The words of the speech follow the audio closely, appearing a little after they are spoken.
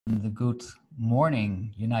The good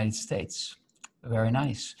morning, United States. Very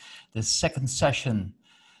nice. The second session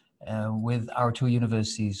with our two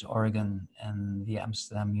universities, Oregon and the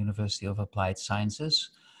Amsterdam University of Applied Sciences.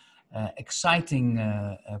 Exciting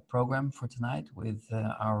program for tonight with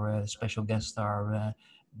our special guest star,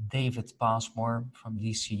 David Passmore from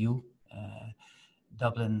DCU,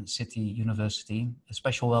 Dublin City University. A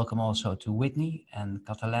special welcome also to Whitney and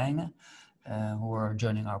Cataline, who are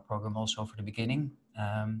joining our program also for the beginning.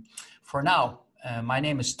 For now, my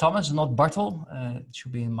name is Thomas, not Bartel. It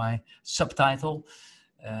should be in my subtitle.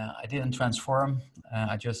 I didn't transform.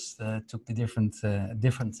 I just took the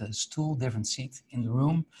different stool, different seat in the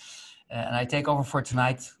room. And I take over for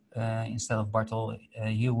tonight instead of Bartel.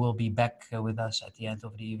 You will be back with us at the end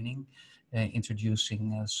of the evening,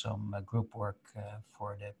 introducing some group work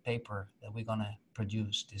for the paper that we're going to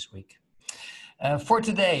produce this week. For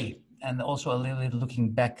today, and also a little bit looking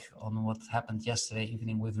back on what happened yesterday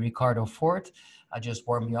evening with Ricardo Ford, I just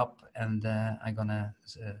warmed you up and I'm going to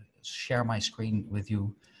share my screen with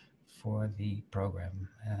you for the program.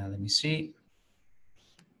 Let me see.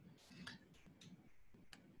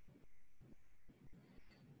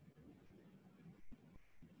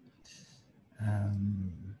 I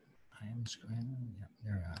am screening. Yeah,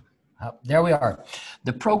 there we are. There we are.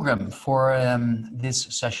 The program for this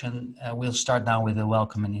session, we'll start now with a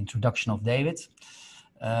welcome and introduction of David.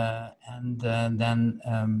 And then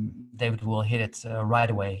David will hit it right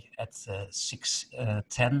away at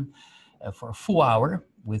 6:10 for a full hour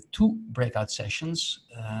with 2 breakout sessions.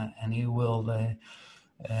 And he will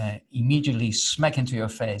immediately smack into your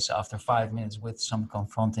face after 5 minutes with some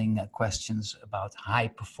confronting questions about high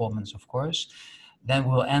performance, of course. Then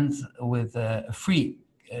we'll end with a free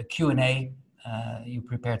Q&A. You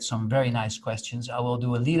prepared some very nice questions. I will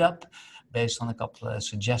do a lead up based on a couple of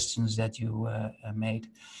suggestions that you made.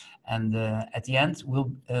 And at the end,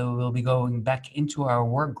 we'll be going back into our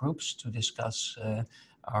work groups to discuss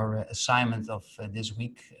our assignment of this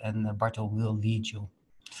week, and Bartel will lead you.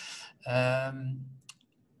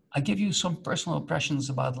 I give you some personal impressions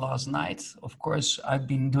about last night. Of course, I've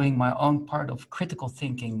been doing my own part of critical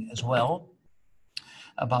thinking as well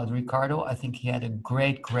about Ricardo. I think he had a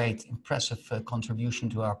great, impressive contribution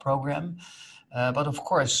to our program. But of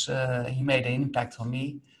course, he made an impact on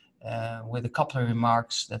me with a couple of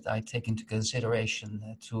remarks that I take into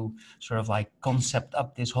consideration to sort of like concept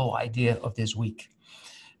up this whole idea of this week.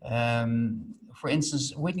 For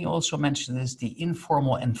instance, Whitney also mentioned this, the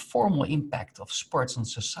informal and formal impact of sports on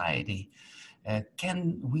society.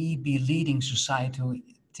 Can we be leading society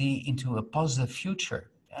into a positive future?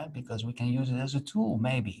 Because we can use it as a tool,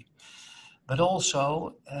 maybe. But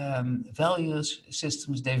also, values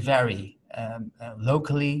systems, they vary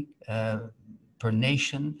locally, per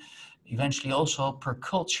nation, eventually also per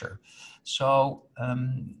culture. So,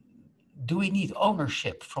 do we need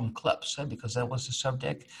ownership from clubs? Because that was the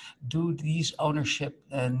subject. Do these ownership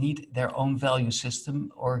need their own value system,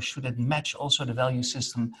 or should it match also the value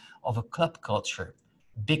system of a club culture?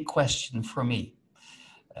 Big question for me.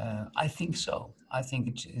 I think so. I think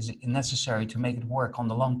it is necessary to make it work on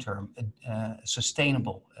the long term, a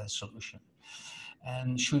sustainable solution.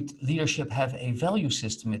 And should leadership have a value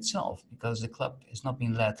system itself? Because the club is not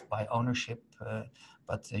being led by ownership,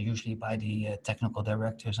 but usually by the technical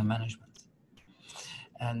directors and management.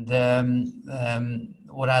 And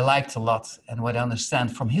what I liked a lot and what I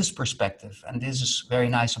understand from his perspective, and this is very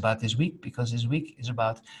nice about this week, because this week is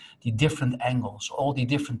about the different angles, all the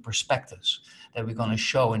different perspectives that we're going to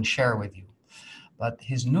show and share with you. But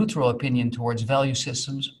his neutral opinion towards value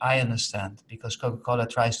systems, I understand, because Coca-Cola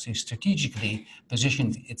tries to strategically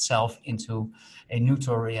position itself into a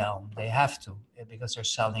neutral realm. They have to, because they're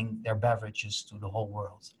selling their beverages to the whole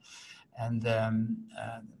world. And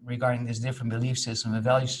regarding this different belief system and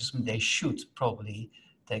value system, they should probably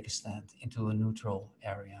take a stand into a neutral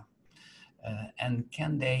area. And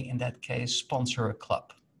can they, in that case, sponsor a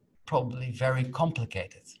club? Probably very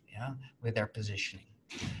complicated, yeah, with their positioning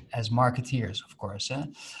as marketeers, of course.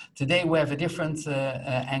 Today we have a different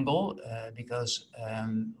angle because,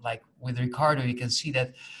 like with Ricardo, you can see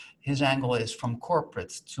that his angle is from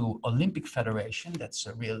corporate to Olympic Federation. That's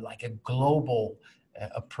a real, like a global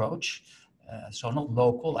approach. So not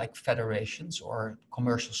local, like federations or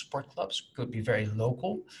commercial sport clubs, could be very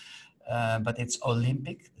local, but it's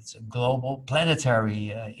Olympic. It's a global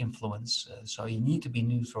planetary influence. So you need to be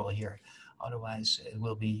neutral here. Otherwise it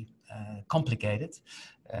will be complicated,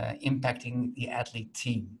 impacting the athlete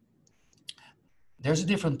team. there's a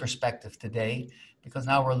different perspective today, because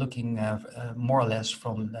now we're looking more or less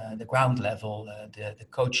from the ground level, the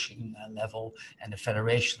coaching level and the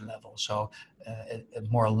federation level. So a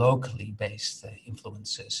more locally based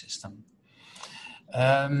influence system.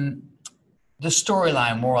 The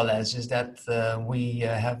storyline, more or less, is that we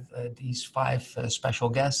have these 5 special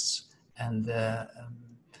guests, and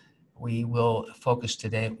we will focus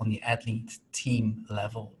today on the athlete team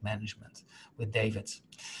level management with David.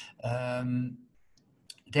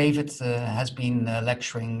 David has been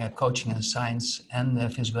lecturing coaching and science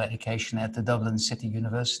and physical education at the Dublin City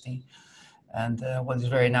University. And what is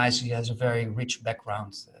very nice, he has a very rich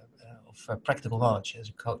background of practical knowledge as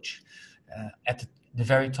a coach at the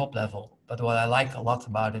very top level. But what I like a lot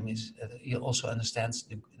about him is he also understands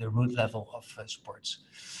the root level of sports.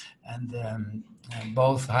 And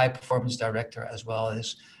both high performance director as well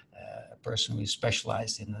as a person who is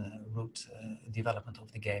specialized in the root development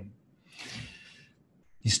of the game.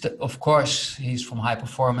 Of course, he's from high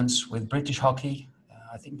performance with British hockey.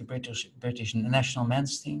 I think the British national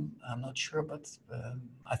men's team. I'm not sure, but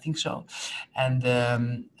I think so. And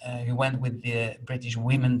he went with the British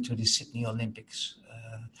women to the Sydney Olympics.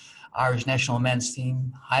 Irish national men's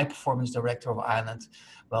team, high performance director of Ireland.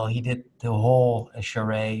 Well, he did the whole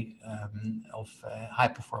charade of high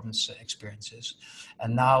performance experiences.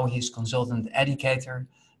 And now he's consultant educator.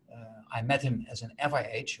 I met him as an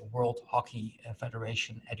FIH, a World Hockey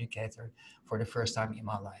Federation educator, for the first time in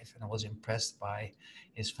my life. And I was impressed by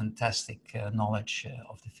his fantastic knowledge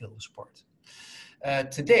of the field of sport.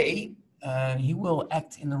 Today, he will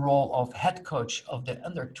act in the role of head coach of the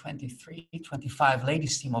under 23-25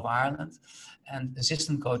 ladies team of Ireland and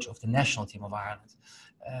assistant coach of the national team of Ireland.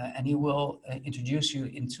 And he will introduce you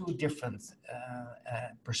in 2 different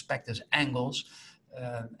perspectives, angles,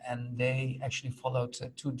 and they actually followed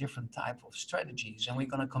 2 different types of strategies, and we're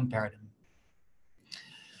going to compare them.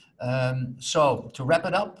 So to wrap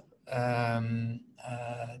it up,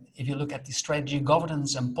 if you look at the strategy,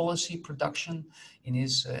 governance and policy production in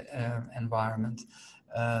his environment,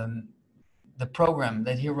 the program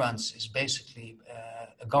that he runs is basically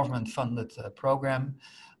a government-funded program,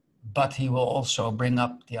 but he will also bring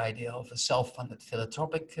up the idea of a self-funded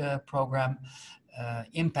philanthropic program,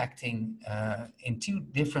 impacting in 2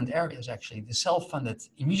 different areas, actually. The self-funded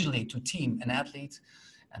immediately to team and athlete,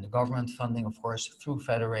 and the government funding, of course, through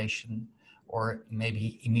federation, or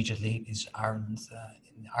maybe immediately is Ireland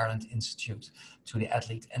Institute to the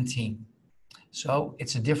athlete and team. So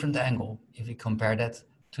it's a different angle if we compare that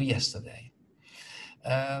to yesterday.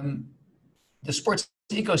 The sports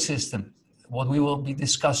ecosystem, what we will be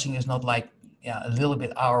discussing is not like a little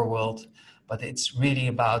bit our world, but it's really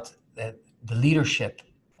about the leadership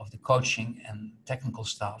of the coaching and technical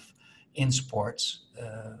staff in sports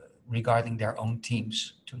regarding their own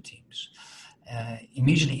teams, 2 teams,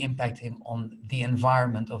 immediately impacting on the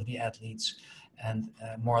environment of the athletes and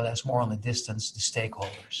more or less more on the distance, the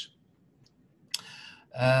stakeholders.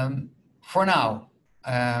 For now,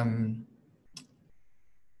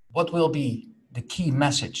 what will be the key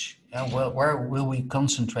message? Where will we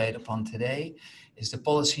concentrate upon today is the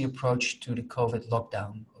policy approach to the COVID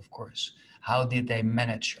lockdown, of course. How did they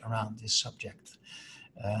manage around this subject?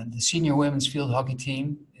 The senior women's field hockey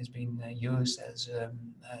team has been used as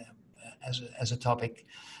a topic.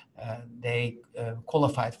 They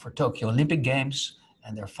qualified for Tokyo Olympic Games,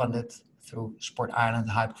 and they're funded through Sport Ireland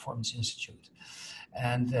High Performance Institute.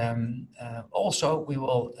 And also we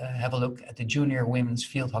will have a look at the junior women's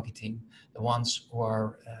field hockey team, the ones who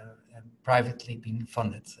are privately being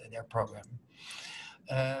funded, their program.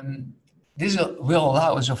 This will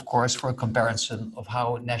allow us, of course, for a comparison of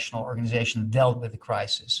how national organizations dealt with the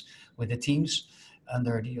crisis with the teams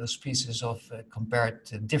under the auspices of compared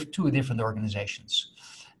to 2 different organizations.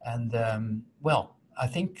 And well, I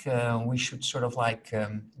think we should sort of like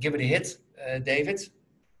give it a hit, David.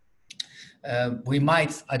 We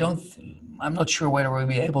might, I'm not sure whether we'll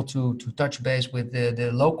be able to touch base with the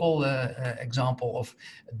local example of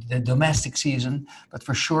the domestic season, but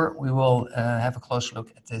for sure we will have a closer look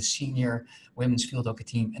at the senior women's field hockey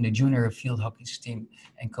team and the junior field hockey team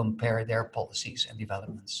and compare their policies and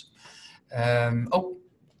developments. Oh,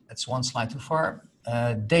 that's 1 slide too far.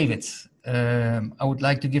 David, I would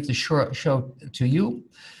like to give the show to you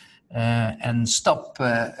and stop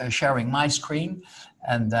sharing my screen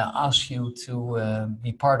and ask you to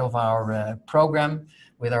be part of our program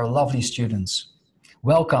with our lovely students.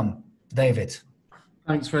 Welcome, David.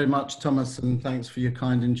 Thanks very much, Thomas, and thanks for your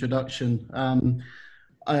kind introduction.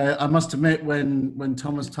 I must admit, when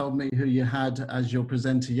Thomas told me who you had as your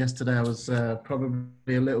presenter yesterday, I was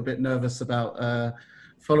probably a little bit nervous about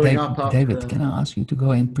following up David, after... can I ask you to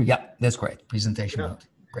go in? Yeah, that's great. Presentation mode.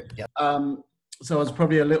 Great. Yeah. So I was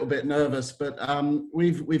probably a little bit nervous, but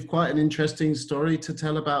we've quite an interesting story to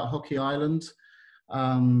tell about Hockey Island.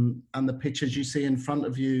 And the pictures you see in front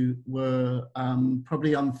of you were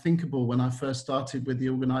probably unthinkable when I first started with the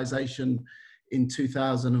organization in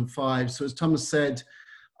 2005. So as Thomas said,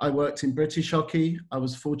 I worked in British hockey. I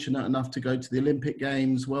was fortunate enough to go to the Olympic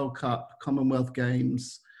Games, World Cup, Commonwealth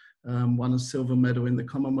Games, won a silver medal in the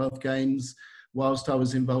Commonwealth Games. Whilst I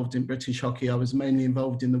was involved in British hockey, I was mainly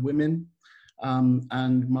involved in the women.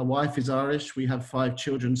 And my wife is Irish. We have 5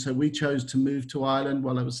 children. So we chose to move to Ireland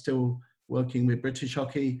while I was still working with British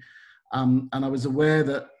hockey. And I was aware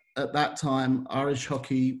that at that time, Irish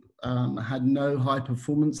hockey had no high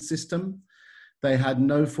performance system. They had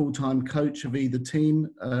no full-time coach of either team.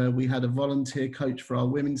 We had a volunteer coach for our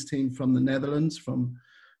women's team from the Netherlands, from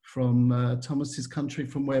Thomas's country,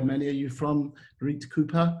 from where many of you from, Riet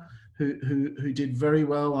Cooper, who did very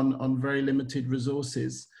well on very limited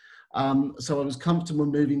resources. So I was comfortable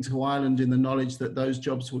moving to Ireland in the knowledge that those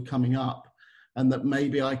jobs were coming up and that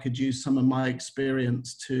maybe I could use some of my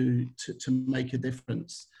experience to make a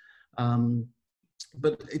difference.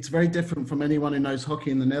 But it's very different from anyone who knows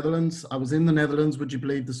hockey in the Netherlands. I was in the Netherlands, would you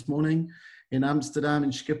believe, this morning in Amsterdam,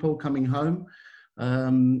 in Schiphol, coming home. I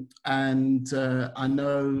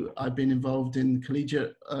know I've been involved in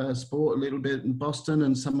collegiate sport a little bit in Boston,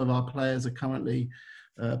 and some of our players are currently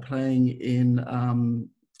playing in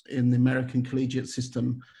the American collegiate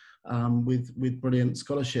system with brilliant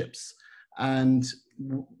scholarships. And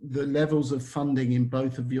the levels of funding in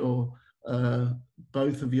both of your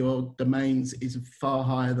domains is far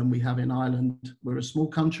higher than we have in Ireland. We're a small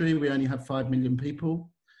country. We only have 5 million people.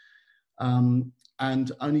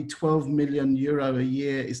 And only 12 million euro a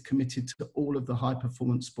year is committed to all of the high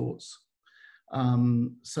performance sports.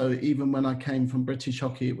 So even when I came from British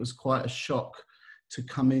hockey, it was quite a shock to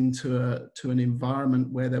come into an environment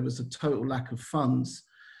where there was a total lack of funds.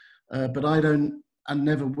 But I don't and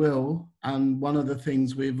never will. And one of the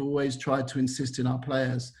things we've always tried to insist in our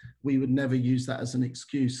players, we would never use that as an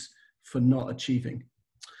excuse for not achieving.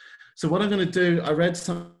 So what I'm going to do, I read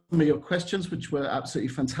some of your questions, which were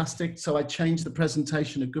absolutely fantastic. So I changed the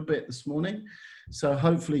presentation a good bit this morning. So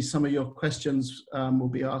hopefully some of your questions will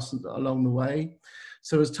be asked along the way.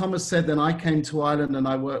 So as Thomas said, then I came to Ireland and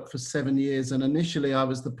I worked for 7 years. And initially I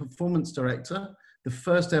was the performance director, the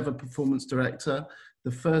first ever performance director,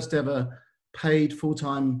 the first ever paid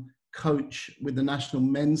full-time coach with the national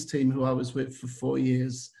men's team who I was with for 4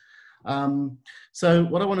 years. So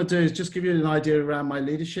what I want to do is just give you an idea around my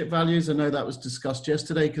leadership values. I know that was discussed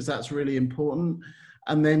yesterday because that's really important.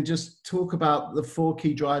 And then just talk about the 4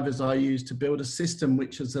 key drivers I use to build a system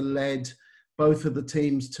which has led both of the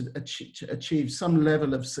teams to achieve some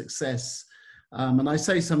level of success. And I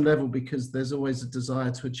say some level because there's always a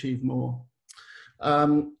desire to achieve more.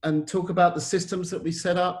 And talk about the systems that we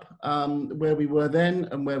set up, where we were then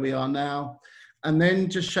and where we are now. And then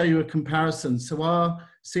just show you a comparison. So our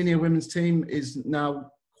senior women's team is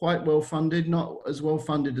now quite well funded, not as well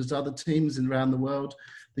funded as other teams around the world.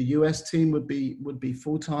 The US team would be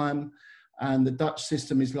full-time, and the Dutch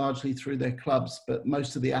system is largely through their clubs, but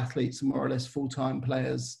most of the athletes are more or less full-time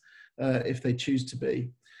players if they choose to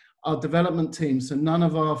be. Our development teams, so none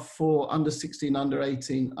of our 4 under 16, under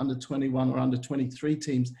 18, under 21 or under 23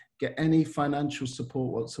 teams get any financial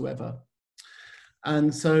support whatsoever.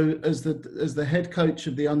 And so as the head coach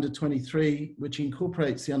of the under 23, which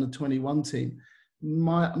incorporates the under 21 team,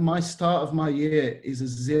 my start of my year is a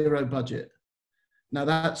 0 budget. Now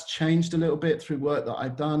that's changed a little bit through work that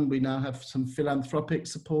I've done. We now have some philanthropic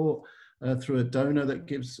support through a donor that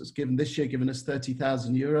given us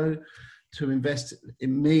 30,000 euro to invest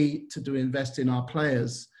in me, to invest in our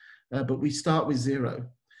players, but we start with 0.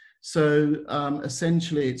 So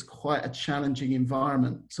essentially it's quite a challenging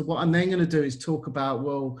environment. So what I'm then going to do is talk about,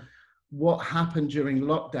 well, what happened during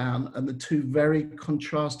lockdown and the 2 very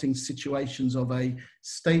contrasting situations of a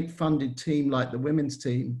state-funded team like the women's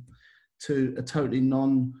team to a totally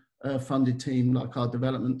non-funded team like our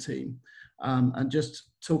development team, and just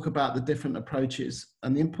talk about the different approaches.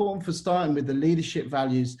 And the important for starting with the leadership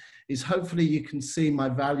values is hopefully you can see my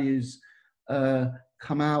values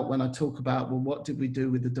come out when I talk about, well, what did we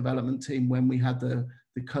do with the development team when we had the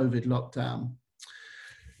COVID lockdown?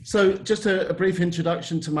 So just a brief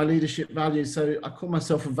introduction to my leadership values. So I call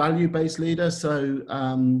myself a value-based leader. So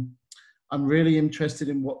I'm really interested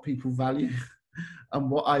in what people value and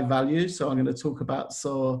what I value. So I'm going to talk about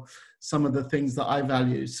some of the things that I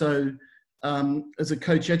value. So as a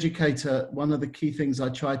coach educator, one of the key things I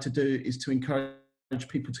try to do is to encourage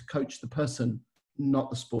people to coach the person, not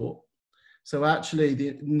the sport. So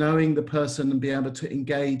actually knowing the person and being able to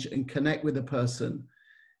engage and connect with the person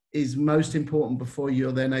is most important before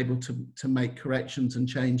you're then able to make corrections and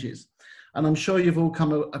changes. And I'm sure you've all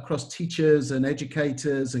come across teachers and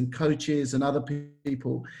educators and coaches and other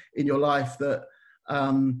people in your life that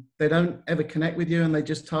they don't ever connect with you, and they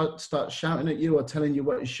just start shouting at you or telling you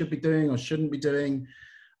what you should be doing or shouldn't be doing.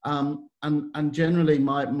 And generally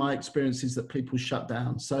my experience is that people shut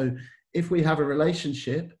down. So if we have a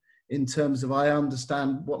relationship in terms of, I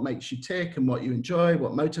understand what makes you tick and what you enjoy,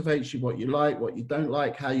 what motivates you, what you like, what you don't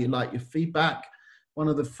like, how you like your feedback. One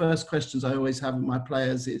of the first questions I always have with my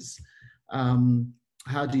players is,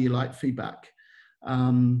 how do you like feedback?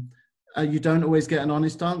 You don't always get an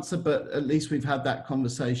honest answer, but at least we've had that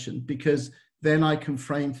conversation, because then I can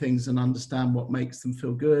frame things and understand what makes them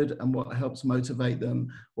feel good and what helps motivate them,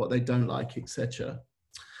 what they don't like, etc.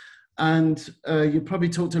 And you probably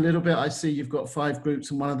talked a little bit. I see you've got 5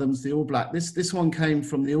 groups, and one of them's the All Black. This one came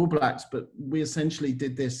from the All Blacks, but we essentially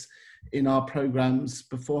did this in our programs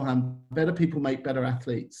beforehand. Better people make better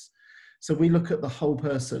athletes. So we look at the whole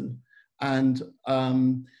person. And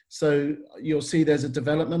so you'll see there's a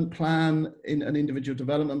development plan, an individual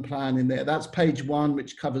development plan in there. That's page 1,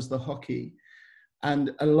 which covers the hockey.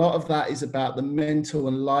 And a lot of that is about the mental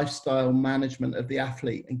and lifestyle management of the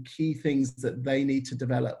athlete and key things that they need to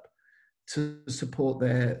develop to support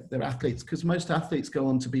their athletes. Because most athletes go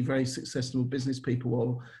on to be very successful business people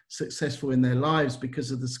or successful in their lives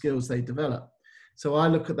because of the skills they develop. So I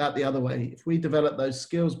look at that the other way. If we develop those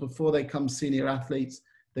skills before they become senior athletes,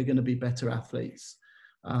 they're going to be better athletes.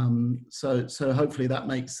 So hopefully that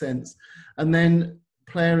makes sense. And then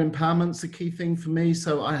player empowerment's a key thing for me.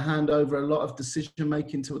 So I hand over a lot of decision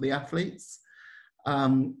making to the athletes.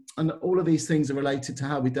 And all of these things are related to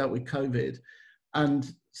how we dealt with COVID. And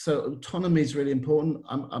so autonomy is really important.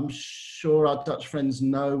 I'm sure our Dutch friends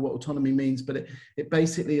know what autonomy means, but it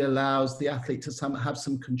basically allows the athlete to have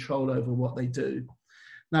some control over what they do.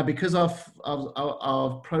 Now, because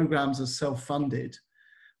our programs are self-funded,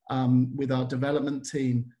 with our development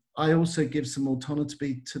team, I also give some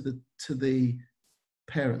autonomy to the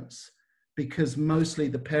parents, because mostly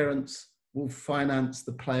the parents will finance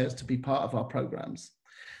the players to be part of our programs.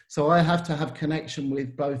 So I have to have connection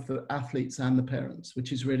with both the athletes and the parents,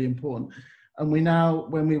 which is really important. And we now,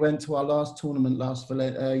 when we went to our last tournament last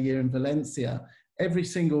year in Valencia, every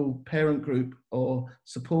single parent group or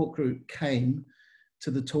support group came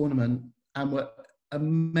to the tournament and were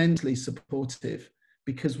immensely supportive,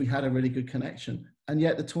 because we had a really good connection. And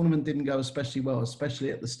yet the tournament didn't go especially well, especially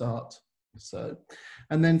at the start. So,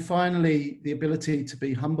 and then finally, the ability to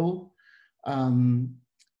be humble.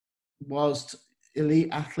 Whilst elite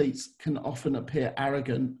athletes can often appear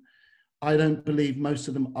arrogant, I don't believe most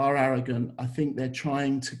of them are arrogant. I think they're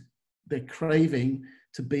craving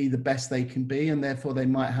to be the best they can be, and therefore they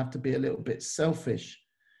might have to be a little bit selfish.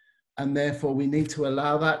 And therefore we need to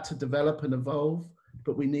allow that to develop and evolve,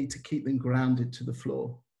 but we need to keep them grounded to the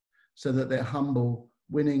floor so that they're humble,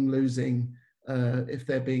 winning, losing, if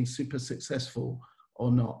they're being super successful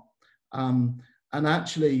or not. And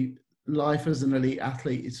actually, life as an elite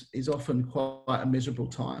athlete is often quite a miserable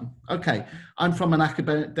time. Okay, I'm from an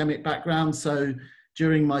academic background, so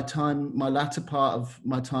during my latter part of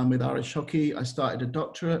my time with Irish hockey, I started a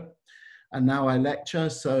doctorate, and now I lecture.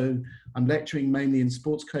 So I'm lecturing mainly in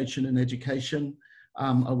sports coaching and education.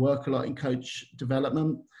 I work a lot in coach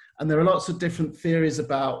development, and there are lots of different theories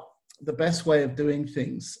about the best way of doing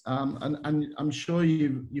things. And I'm sure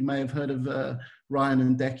you may have heard of Ryan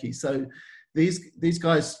and Decky. So these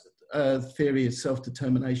guys' theory is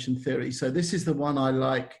self-determination theory. So this is the one I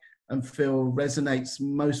like and feel resonates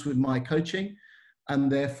most with my coaching, and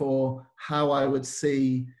therefore how I would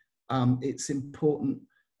see it's important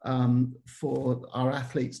for our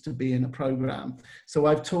athletes to be in a program. So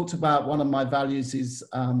I've talked about one of my values is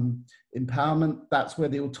empowerment. That's where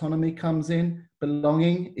the autonomy comes in.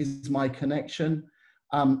 Belonging is my connection.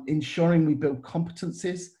 Ensuring we build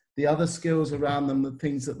competencies, the other skills around them, the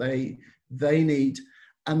things that they need.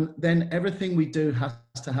 And then everything we do has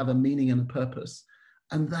to have a meaning and a purpose.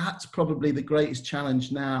 And that's probably the greatest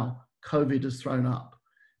challenge now COVID has thrown up.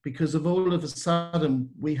 Because all of a sudden,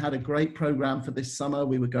 we had a great program for this summer.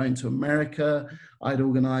 We were going to America. I'd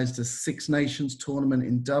organized a 6 Nations tournament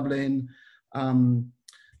in Dublin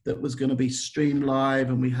that was going to be streamed live,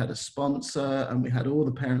 and we had a sponsor, and we had all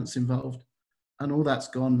the parents involved, and all that's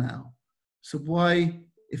gone now. So why,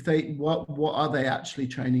 what are they actually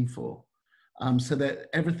training for? So that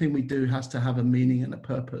everything we do has to have a meaning and a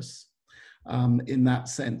purpose. In that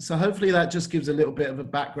sense. So hopefully that just gives a little bit of a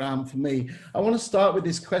background for me. I want to start with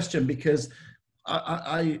this question because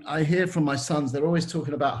I hear from my sons, they're always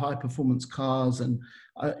talking about high performance cars and,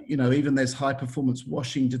 you know, even there's high performance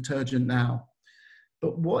washing detergent now.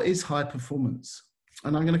 But what is high performance?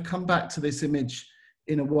 And I'm going to come back to this image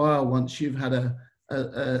in a while once you've had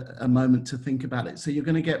a moment to think about it. So you're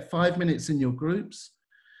going to get 5 minutes in your groups.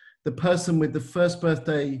 The person with the first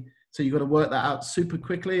birthday, so you've got to work that out super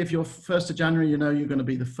quickly. If you're 1st of January, you know you're going to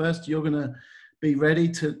be the first. You're going to be ready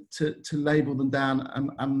to label them down.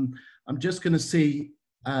 I'm just going to see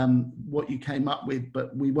what you came up with,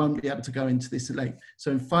 but we won't be able to go into this late.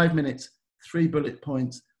 So in 5 minutes, 3 bullet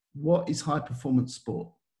points. What is high performance sport?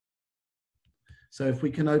 So if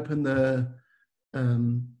we can open the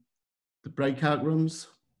breakout rooms.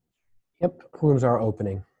 Yep, rooms are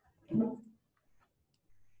opening.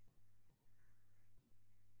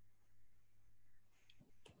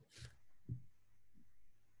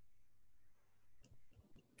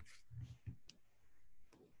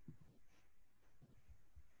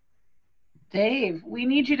 Dave, we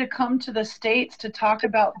need you to come to the States to talk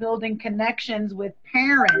about building connections with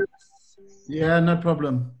parents. Yeah, no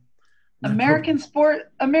problem. American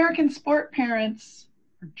sport parents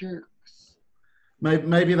are jerks.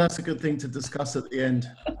 Maybe that's a good thing to discuss at the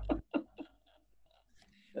end.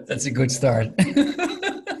 That's a good start. Have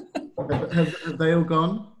they all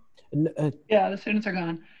gone? Yeah, the students are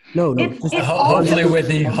gone. No. Hopefully,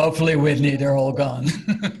 Whitney, they're all gone.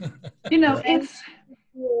 You know,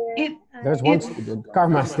 there's one student.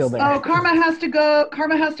 Karma's still there. Oh, Karma has to go.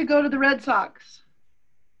 Karma has to go to the Red Sox.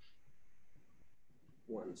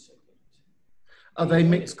 1 second. Are they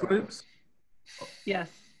mixed groups? Yes.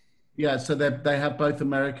 Yeah, so they have both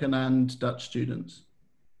American and Dutch students.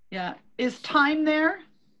 Yeah. Is time there?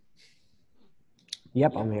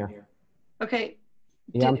 Yep, I'm here. Okay.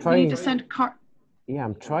 Yeah, I'm trying. We need to send Yeah,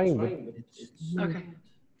 I'm trying. But okay.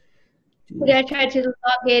 Could I try to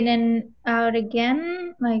log in and out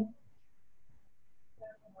again? Like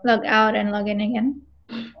log out and log in again?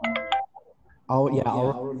 Oh, yeah,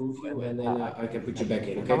 I'll remove you and then I can put you back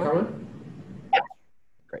in. Okay, Carmen?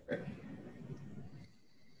 Great.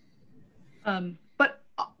 But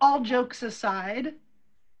all jokes aside,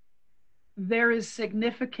 there is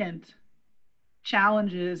significant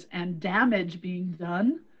challenges and damage being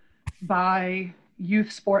done by youth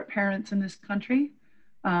sport parents in this country.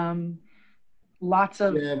 Lots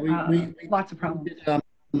of problems.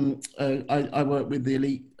 I work with the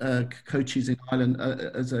elite coaches in Ireland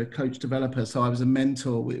as a coach developer. So I was a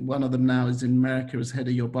mentor. One of them now is in America as head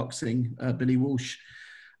of your boxing, Billy Walsh.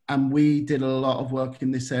 And we did a lot of work in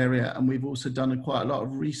this area. And we've also done quite a lot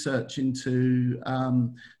of research into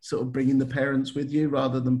sort of bringing the parents with you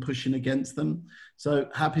rather than pushing against them. So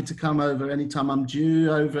happy to come over anytime. I'm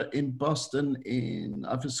due over in Boston. I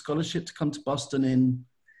have a scholarship to come to Boston in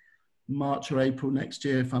March or April next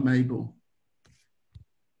year if I'm able.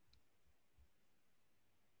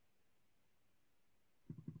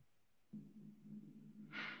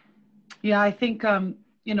 Yeah, I think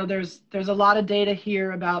you know, there's a lot of data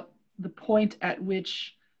here about the point at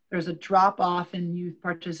which there's a drop off in youth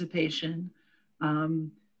participation,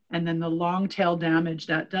 and then the long tail damage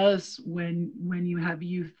that does when you have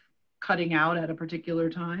youth cutting out at a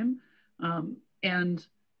particular time, and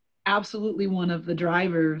absolutely one of the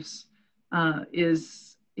drivers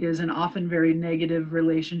is an often very negative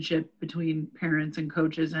relationship between parents and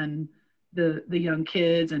coaches and the young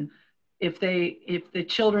kids. And if the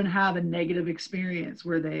children have a negative experience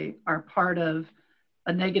where they are part of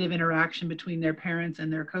a negative interaction between their parents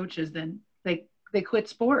and their coaches, then they quit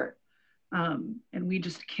sport. And we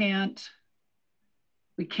just can't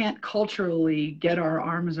culturally get our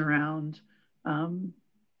arms around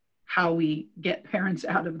how we get parents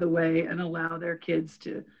out of the way and allow their kids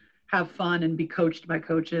to have fun and be coached by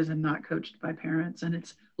coaches and not coached by parents. And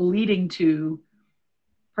it's leading to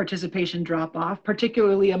participation drop off,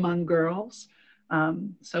 particularly among girls.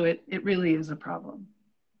 So it really is a problem.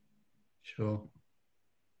 Sure.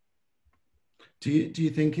 Do you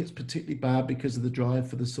think it's particularly bad because of the drive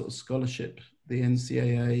for the sort of scholarship, the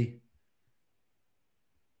NCAA?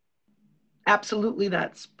 Absolutely,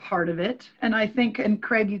 that's part of it. And I think, and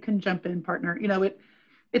Craig, you can jump in, partner, you know,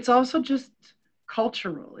 it's also just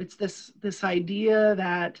cultural. It's this idea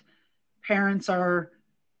that parents are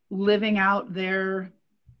living out their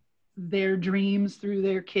dreams through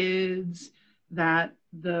their kids, that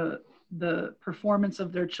the performance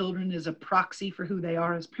of their children is a proxy for who they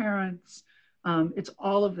are as parents. It's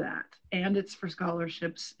all of that. And it's for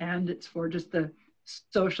scholarships, and it's for just the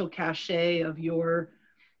social cachet of your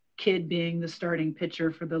kid being the starting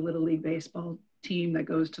pitcher for the Little League baseball team that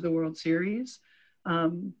goes to the World Series.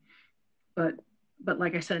 But but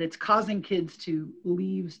like I said, it's causing kids to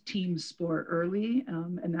leave team sport early,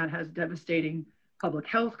 and that has devastating public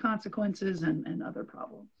health consequences and other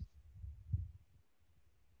problems.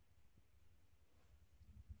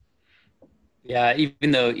 Yeah,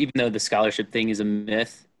 even though the scholarship thing is a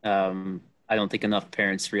myth, I don't think enough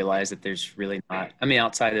parents realize that there's really not. I mean,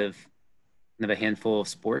 outside of kind of a handful of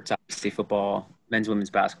sports, obviously football, men's,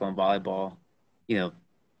 women's basketball, and volleyball, you know,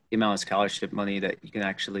 the amount of scholarship money that you can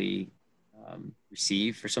actually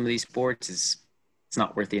receive for some of these sports it's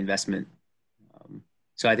not worth the investment.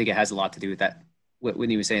 So I think it has a lot to do with that. What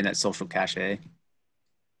Whitney was saying, that social cachet.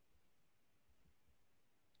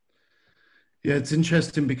 Yeah, it's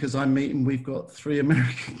interesting because we've got 3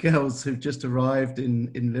 American girls who've just arrived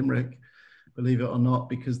in Limerick, believe it or not,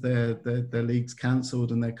 because their league's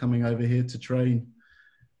cancelled and they're coming over here to train.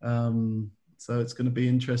 So it's going to be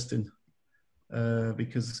interesting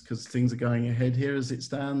because things are going ahead here as it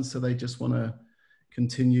stands. So they just want to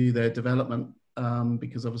continue their development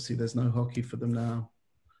because obviously there's no hockey for them now.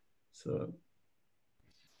 So.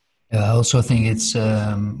 I also think it's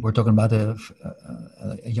we're talking about a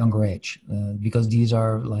younger age because these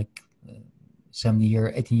are like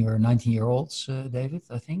 17-year, 18-year, 19-year-olds, David,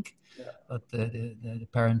 I think. Yeah. But the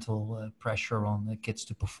parental pressure on the kids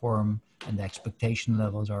to perform and the expectation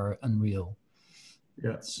levels are unreal.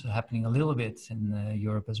 Yeah. It's happening a little bit in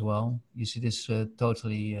Europe as well. You see this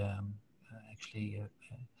totally actually.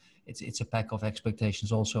 It's a pack of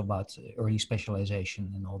expectations also about early specialization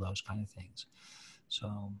and all those kind of things.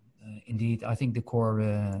 So indeed, I think the core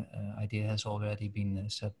idea has already been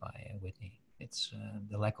said by Whitney. It's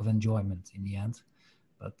the lack of enjoyment in the end,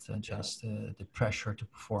 but just the pressure to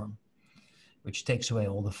perform, which takes away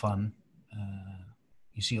all the fun.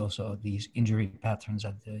 You see also these injury patterns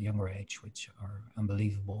at the younger age, which are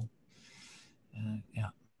unbelievable.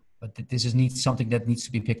 But this is something that needs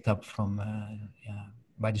to be picked up from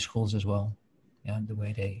by the schools as well, the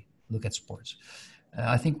way they look at sports.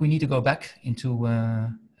 I think we need to go back into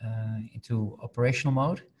operational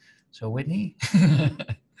mode. So Whitney,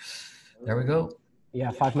 there we go.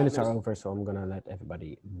 Yeah, 5 minutes are over, so I'm gonna let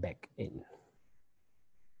everybody back in.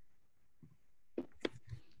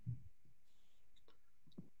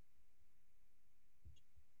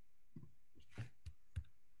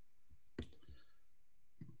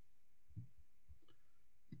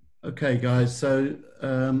 Okay, guys, so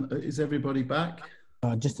is everybody back?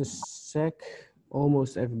 Just a sec,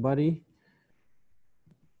 almost everybody.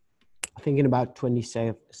 I think in about 20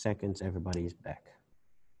 seconds, everybody is back.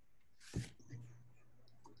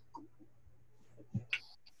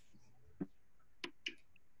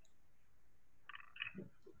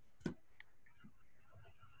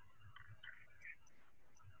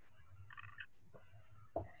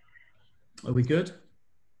 Are we good?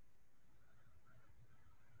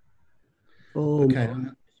 Okay.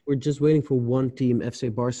 We're just waiting for one team,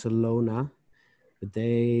 FC Barcelona, but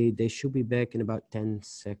they should be back in about 10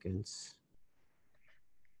 seconds.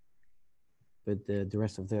 But the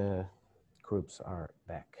rest of the groups are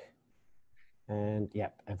back. And yeah,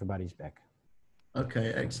 everybody's back.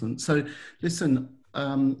 Okay, excellent. So listen,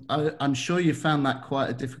 I'm sure you found that quite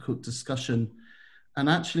a difficult discussion. And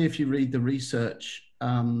actually, if you read the research,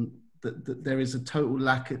 that there is a total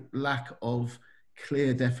lack of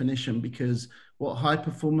clear definition, because what high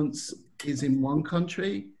performance is in one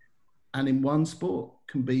country and in one sport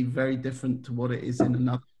can be very different to what it is in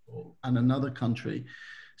another sport and another country.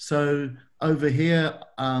 So over here,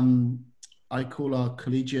 I call our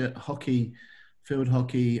collegiate hockey, field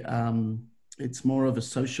hockey, it's more of a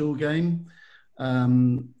social game.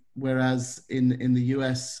 Whereas in the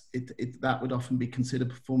US, that would often be considered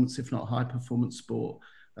performance, if not high performance sport,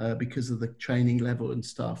 because of the training level and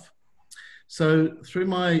stuff. So through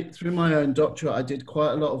my own doctorate, I did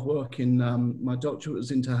quite a lot of work in, my doctorate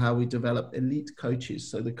was into how we develop elite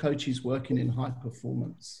coaches. So the coaches working in high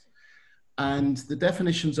performance. And the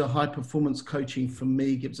definitions of high performance coaching for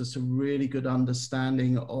me gives us a really good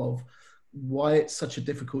understanding of why it's such a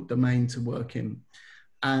difficult domain to work in.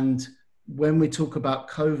 And when we talk about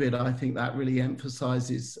COVID, I think that really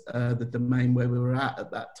emphasizes the domain where we were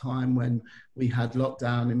at that time when we had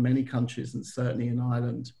lockdown in many countries and certainly in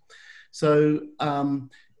Ireland. So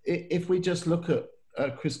if we just look at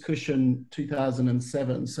Chris Cushion,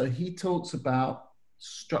 2007, so he talks about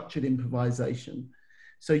structured improvisation.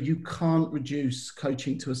 So you can't reduce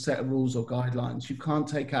coaching to a set of rules or guidelines. You can't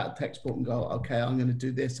take out a textbook and go, okay, I'm going to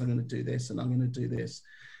do this, I'm going to do this, and I'm going to do this,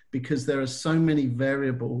 because there are so many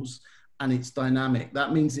variables and it's dynamic.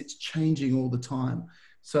 That means it's changing all the time.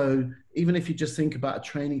 So even if you just think about a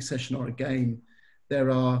training session or a game,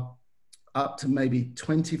 there are up to maybe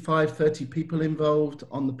 25, 30 people involved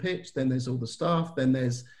on the pitch. Then there's all the staff. Then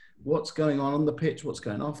there's what's going on the pitch, what's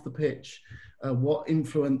going off the pitch, what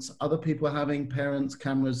influence other people are having, parents,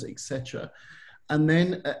 cameras, etc. And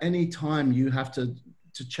then at any time you have to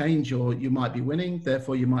change you might be winning,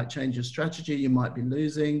 therefore you might change your strategy, you might be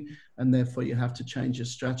losing, and therefore you have to change your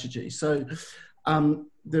strategy. So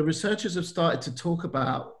the researchers have started to talk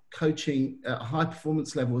about coaching at high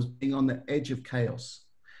performance levels being on the edge of chaos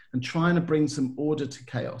and trying to bring some order to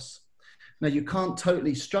chaos. Now, you can't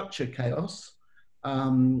totally structure chaos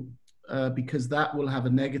because that will have a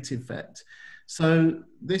negative effect. So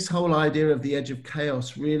this whole idea of the edge of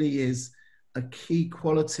chaos really is a key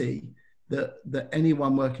quality that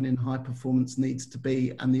anyone working in high performance needs to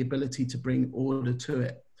be, and the ability to bring order to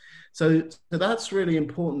it. So that's really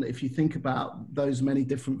important if you think about those many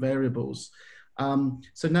different variables.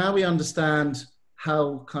 So now we understand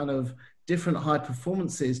how kind of different high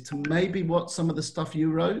performances to maybe what some of the stuff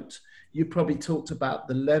you wrote. You probably talked about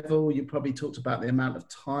the level, you probably talked about the amount of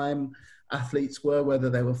time athletes were, whether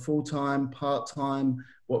they were full-time, part-time,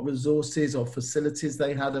 what resources or facilities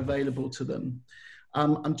they had available to them.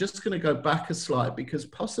 I'm just going to go back a slide because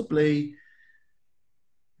possibly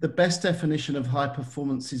the best definition of high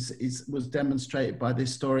performance was demonstrated by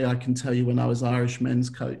this story I can tell you when I was Irish men's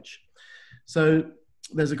coach. So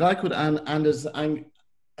there's a guy called Anders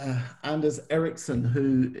Ericsson,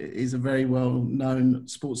 who is a very well-known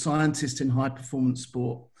sports scientist in high performance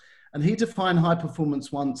sport. And he defined high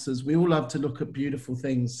performance once as we all love to look at beautiful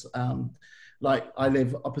things. Like I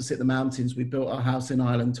live opposite the mountains. We built our house in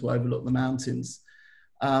Ireland to overlook the mountains.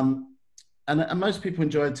 And most people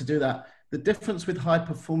enjoy to do that. The difference with high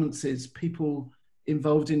performance is people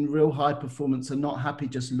involved in real high performance are not happy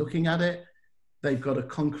just looking at it. They've got to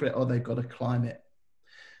conquer it or they've got to climb it.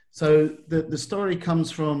 So the story comes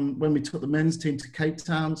from when we took the men's team to Cape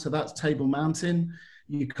Town. So that's Table Mountain.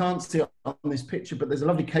 You can't see it on this picture, but there's a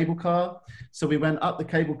lovely cable car. So we went up the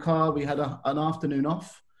cable car. We had an afternoon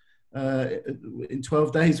off. In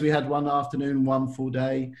 12 days, we had one afternoon, one full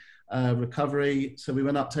day recovery. So we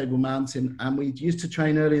went up Table Mountain, and we used to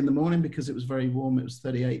train early in the morning because it was very warm. It was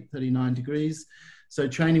 38, 39 degrees. So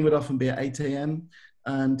training would often be at 8 a.m.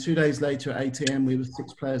 And 2 days later at 8 a.m., we were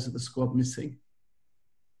 6 players of the squad missing.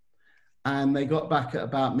 And they got back at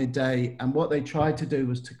about midday. And what they tried to do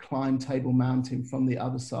was to climb Table Mountain from the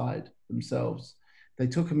other side themselves. They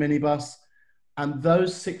took a minibus, and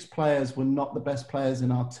those 6 players were not the best players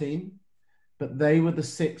in our team, but they were the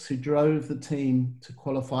 6 who drove the team to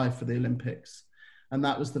qualify for the Olympics. And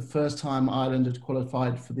that was the first time Ireland had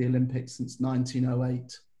qualified for the Olympics since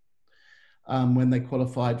 1908, when they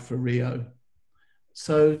qualified for Rio.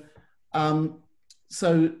 So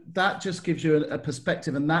that just gives you a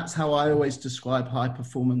perspective, and that's how I always describe high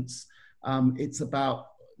performance. It's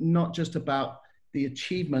about not just about the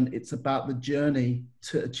achievement, it's about the journey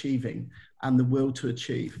to achieving and the will to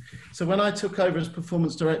achieve. So when I took over as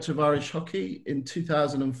performance director of Irish hockey in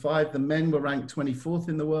 2005, the men were ranked 24th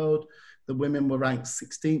in the world, the women were ranked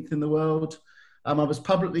 16th in the world. I was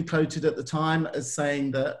publicly quoted at the time as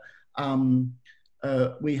saying that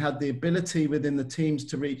we had the ability within the teams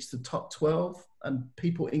to reach the top 12, and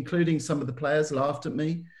people, including some of the players, laughed at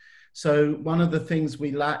me. So one of the things we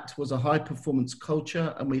lacked was a high performance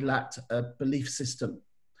culture, and we lacked a belief system.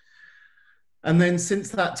 And then since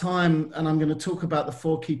that time, and I'm going to talk about the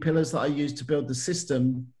 4 key pillars that I used to build the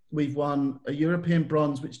system, we've won a European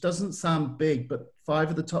bronze, which doesn't sound big, but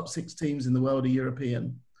 5 of the top 6 teams in the world are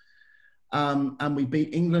European. And we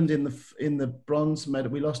beat England in the bronze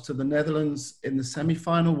medal. We lost to the Netherlands in the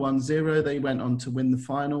semi-final, 1-0. They went on to win the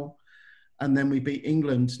final. And then we beat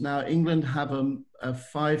England. Now, England have a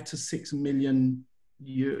 5 to 6 million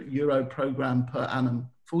euro program per annum,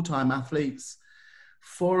 full-time athletes.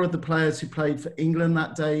 4 of the players who played for England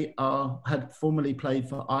that day had formerly played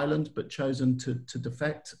for Ireland, but chosen to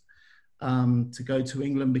defect, to go to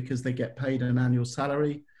England because they get paid an annual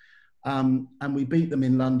salary. And we beat them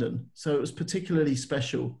in London. So it was particularly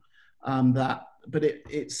special but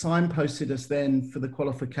it signposted us then for the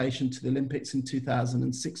qualification to the Olympics in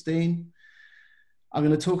 2016. I'm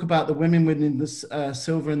going to talk about the women winning the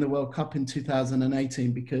silver in the World Cup in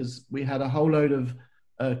 2018, because we had a whole load of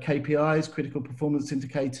KPIs, critical performance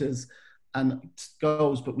indicators, and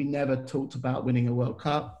goals, but we never talked about winning a World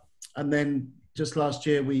Cup. And then just last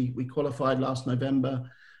year, we qualified last November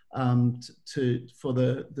for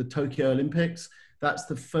the Tokyo Olympics. That's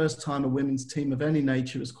the first time a women's team of any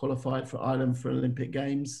nature has qualified for Ireland for Olympic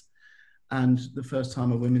Games, and the first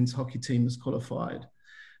time a women's hockey team has qualified.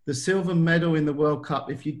 The silver medal in the World Cup,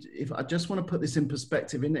 if I just want to put this in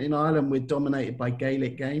perspective, in Ireland, we're dominated by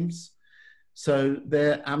Gaelic games. So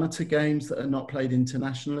they're amateur games that are not played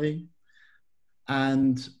internationally.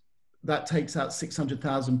 And that takes out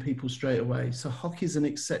 600,000 people straight away. So hockey is an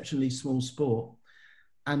exceptionally small sport.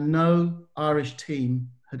 And no Irish team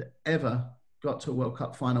had ever got to a World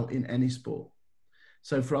Cup final in any sport.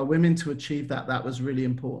 So for our women to achieve that, that was really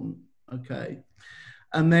important. Okay.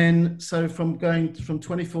 And then, so from going from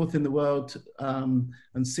 24th in the world and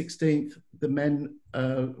 16th, the men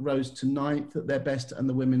rose to 9th at their best, and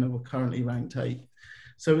the women are currently ranked 8th.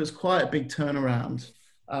 So it was quite a big turnaround.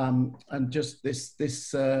 And just this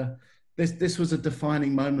was a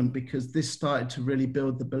defining moment, because this started to really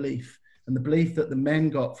build the belief, and the belief that the men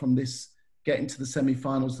got from this, getting to the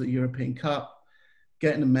semi-finals of the European Cup,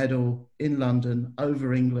 getting a medal in London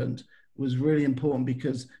over England, was really important,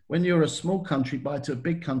 because when you're a small country buy to a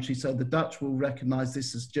big country, so the Dutch will recognize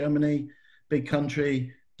this as Germany, big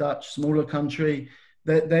country, Dutch, smaller country,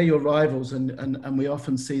 they're your rivals, and we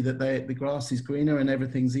often see that the grass is greener and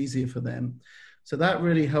everything's easier for them. So that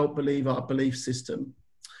really helped believe our belief system.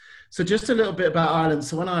 So just a little bit about Ireland.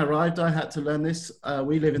 So when I arrived, I had to learn this.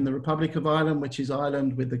 We live in the Republic of Ireland, which is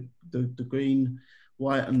Ireland with the green,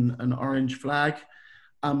 white and orange flag.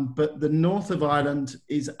 But the north of Ireland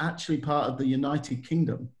is actually part of the United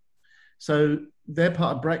Kingdom. So they're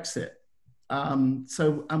part of Brexit.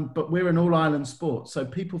 But we're an all-Ireland sport. So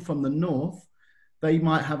people from the north, they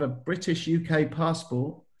might have a British UK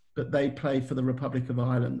passport, but they play for the Republic of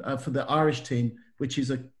Ireland, for the Irish team, which is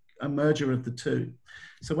a merger of the two.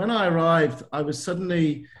 So when I arrived, I was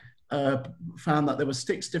suddenly found that there were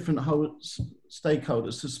 6 different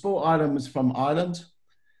stakeholders. So Sport Ireland was from Ireland.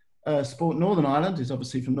 Sport Northern Ireland is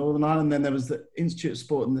obviously from Northern Ireland. Then there was the Institute of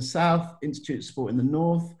Sport in the south, Institute of Sport in the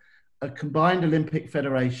north, a combined Olympic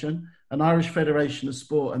Federation, an Irish Federation of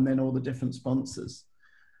Sport, and then all the different sponsors.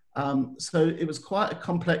 So it was quite a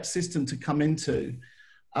complex system to come into.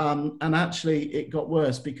 And actually it got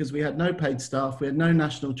worse, because we had no paid staff, we had no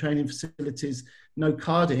national training facilities, no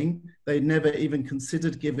carding. They never even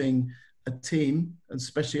considered giving a team,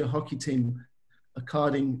 especially a hockey team, a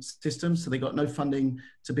carding system. So they got no funding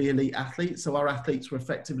to be elite athletes. So our athletes were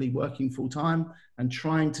effectively working full time and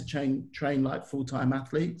trying to train like full-time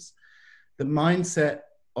athletes. The mindset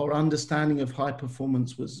or understanding of high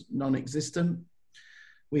performance was non-existent.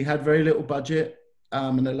 We had very little budget.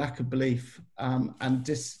 And a lack of belief and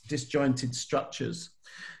disjointed structures.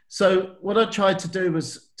 So what I tried to do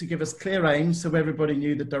was to give us clear aims, so everybody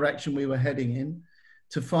knew the direction we were heading in,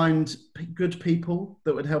 to find good people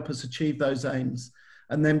that would help us achieve those aims,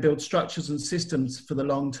 and then build structures and systems for the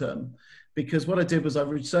long term. Because what I did was I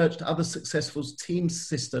researched other successful team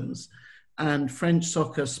systems, and French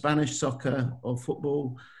soccer, Spanish soccer, or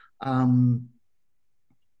football,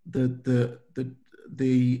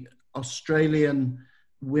 the Australian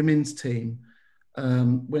women's team.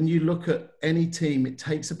 When you look at any team, it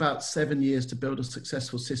takes about 7 years to build a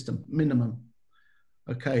successful system, minimum.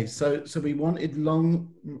 Okay, so we wanted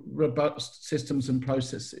long, robust systems and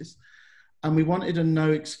processes. And we wanted a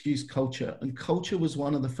no excuse culture. And culture was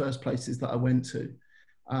one of the first places that I went to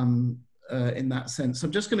in that sense. So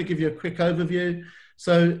I'm just going to give you a quick overview.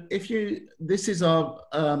 So this is our,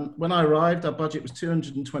 when I arrived, our budget was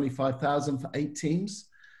 225,000 for 8 teams.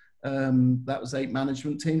 That was 8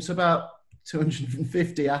 management teams, so about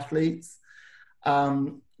 250 athletes.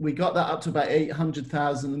 We got that up to about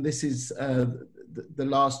 800,000, and this is the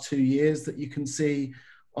last 2 years that you can see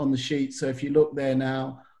on the sheet. So if you look there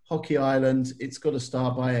now, Hockey Ireland, it's got a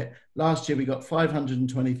star by it. Last year we got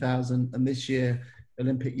 520,000, and this year,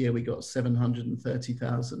 Olympic year, we got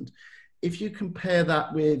 730,000. If you compare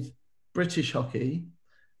that with British hockey,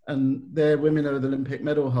 and their women are the Olympic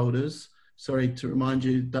medal holders. Sorry to remind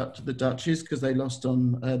you, the Dutchies, because they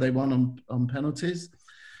won on penalties.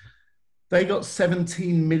 They got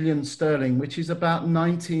 17 million sterling, which is about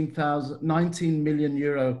 19 million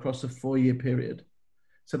euro across a 4-year period.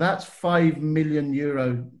 So that's 5 million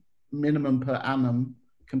euro minimum per annum,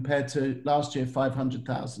 compared to last year,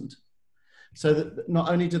 500,000. So that not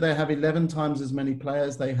only do they have 11 times as many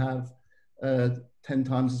players, they have 10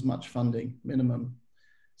 times as much funding minimum.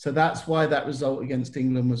 So that's why that result against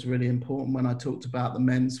England was really important when I talked about the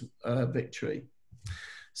men's victory.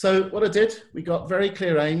 So what I did, we got very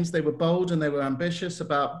clear aims. They were bold and they were ambitious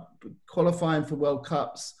about qualifying for World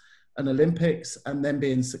Cups and Olympics and then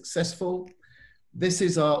being successful. This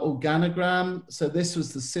is our organogram. So this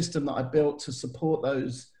was the system that I built to support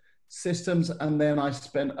those systems. And then I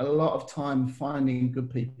spent a lot of time finding good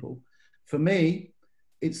people. For me,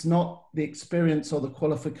 it's not the experience or the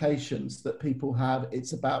qualifications that people have.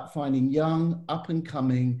 It's about finding young, up and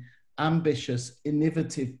coming, ambitious,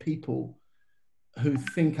 innovative people who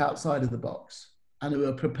think outside of the box. and who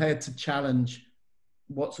are prepared to challenge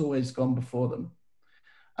what's always gone before them.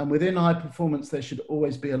 And within high performance, there should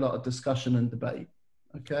always be a lot of discussion and debate.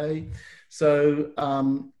 Okay, so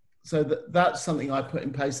that's something I put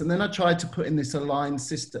in place. And then I tried to put in this aligned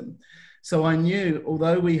system. So I knew,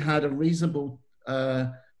 although we had a reasonable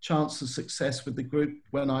chance of success with the group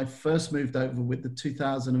when I first moved over with the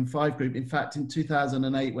 2005 group. In fact, in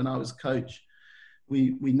 2008, when I was coach,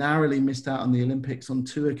 we narrowly missed out on the Olympics on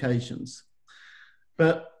 2 occasions.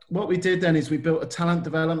 But what we did then is we built a talent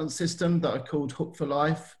development system that I called Hook for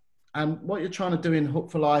Life. And what you're trying to do in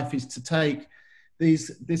Hook for Life is to take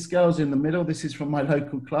this girl's in the middle. This is from my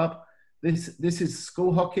local club. This is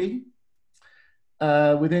school hockey.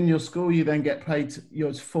 Within your school, you then get paid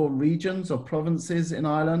your 4 regions or provinces in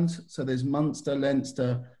Ireland. So there's Munster,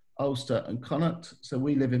 Leinster, Ulster and Connacht. So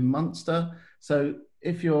we live in Munster. So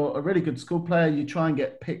if you're a really good school player, you try and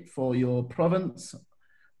get picked for your province.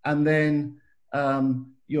 And then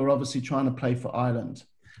you're obviously trying to play for Ireland.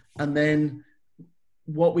 And then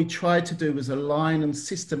what we tried to do was align and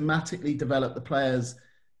systematically develop the players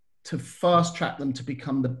to fast track them to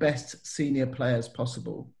become the best senior players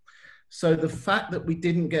possible. So the fact that we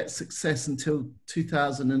didn't get success until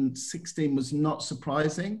 2016 was not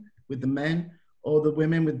surprising with the men or the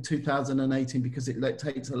women with 2018, because it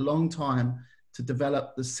takes a long time to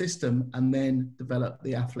develop the system and then develop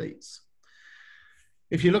the athletes.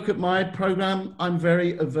 If you look at my program, I'm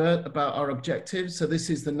very overt about our objectives. So this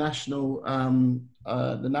is the national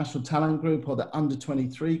talent group or the under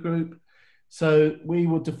 23 group. So we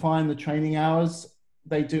will define the training hours.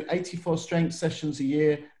 They do 84 strength sessions a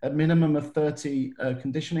year, a minimum of 30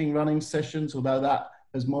 conditioning running sessions, although that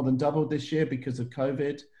has more than doubled this year because of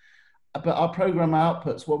COVID. But our program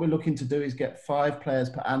outputs, what we're looking to do is get 5 players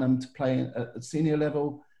per annum to play at the senior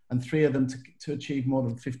level and 3 of them to achieve more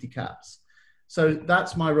than 50 caps. So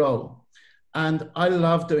that's my role. And I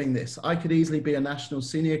love doing this. I could easily be a national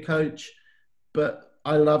senior coach, but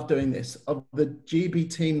I love doing this. Of the GB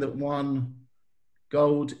team that won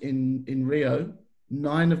gold in Rio,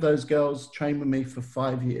 9 of those girls trained with me for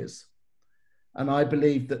 5 years. And I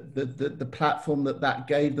believe that the platform that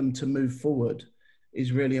gave them to move forward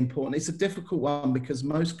is really important. It's a difficult one because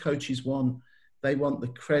most coaches want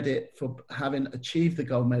the credit for having achieved the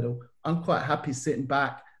gold medal. I'm quite happy sitting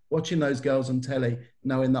back, watching those girls on telly,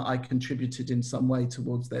 knowing that I contributed in some way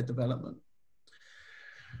towards their development.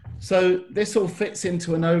 So this all fits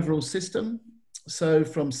into an overall system. So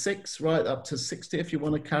from 6 right up to 60, if you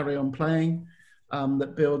want to carry on playing,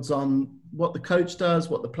 that builds on what the coach does,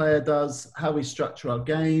 what the player does, how we structure our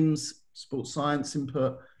games, sports science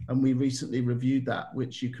input, and we recently reviewed that,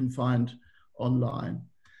 which you can find online.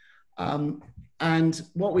 And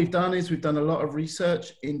what we've done is we've done a lot of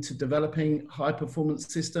research into developing high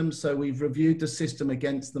performance systems. So we've reviewed the system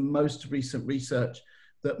against the most recent research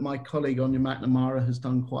that my colleague Anya McNamara has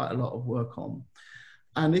done quite a lot of work on.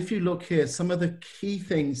 And if you look here, some of the key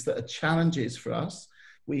things that are challenges for us,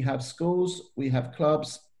 we have schools, we have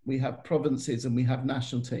clubs, we have provinces, and we have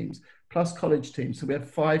national teams, plus college teams. So we have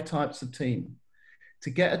 5 types of team. To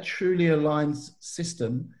get a truly aligned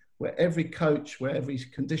system where every coach, where every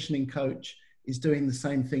conditioning coach is doing the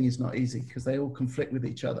same thing is not easy because they all conflict with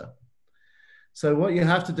each other. So what you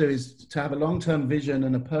have to do is to have a long-term vision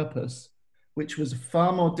and a purpose, which was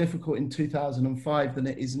far more difficult in 2005 than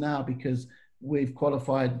it is now because we've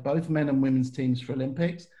qualified both men and women's teams for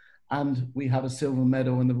Olympics, and we have a silver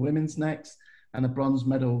medal in the women's next and a bronze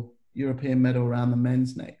medal, European medal around the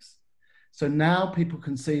men's next. So now people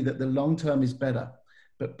can see that the long term is better,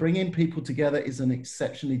 but bringing people together is an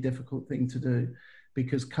exceptionally difficult thing to do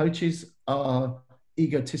because coaches are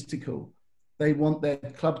egotistical. They want their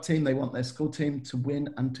club team, they want their school team to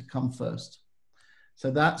win and to come first.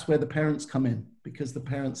 So that's where the parents come in, because the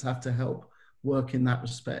parents have to help work in that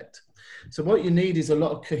respect. So what you need is a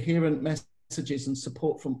lot of coherent messages and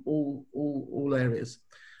support from all areas.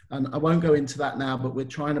 And I won't go into that now, but we're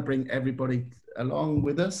trying to bring everybody along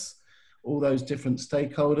with us, all those different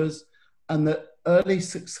stakeholders, and that early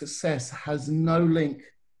success has no link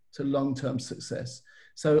to long-term success.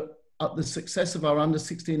 So the success of our under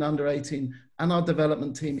 16, under 18, and our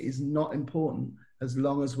development team is not important as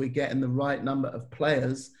long as we're getting the right number of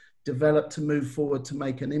players developed to move forward to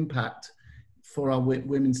make an impact for our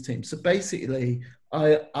women's team. So basically,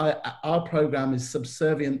 our program is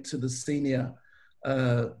subservient to the senior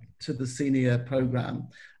program,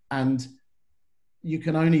 and you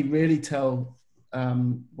can only really tell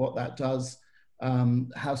what that does,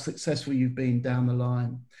 how successful you've been down the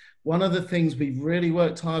line. One of the things we've really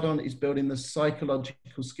worked hard on is building the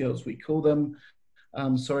psychological skills. We call them,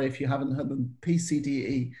 sorry if you haven't heard them,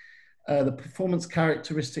 PCDE. the performance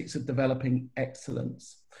characteristics of developing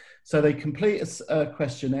excellence. So they complete a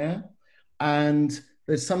questionnaire, and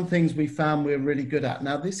there's some things we found we're really good at.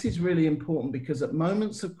 Now, this is really important because at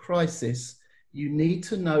moments of crisis, you need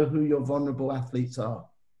to know who your vulnerable athletes are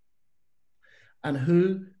and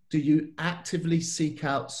who do you actively seek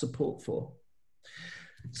out support for.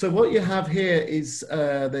 So what you have here is,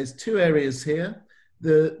 there's two areas here.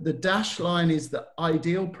 The dashed line is the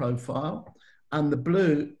ideal profile, and the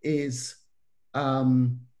blue is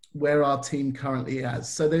where our team currently is.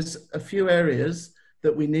 So there's a few areas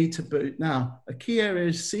that we need to boot. Now, a key area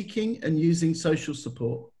is seeking and using social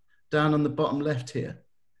support, down on the bottom left here.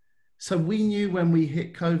 So we knew when we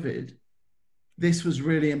hit COVID, this was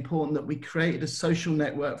really important that we created a social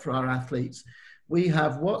network for our athletes. We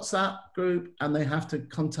have WhatsApp group, and they have to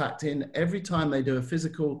contact in every time they do a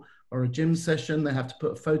physical or a gym session. They have to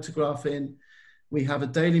put a photograph in. We have a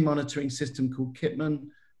daily monitoring system called Kitman,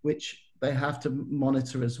 which they have to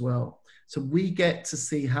monitor as well. So we get to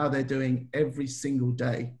see how they're doing every single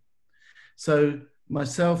day. So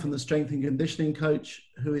myself and the strength and conditioning coach,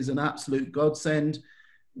 who is an absolute godsend,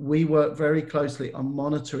 we work very closely on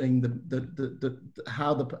monitoring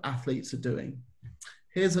how the athletes are doing.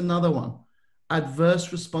 Here's another one,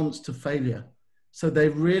 adverse response to failure. So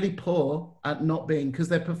they're really poor at not being, because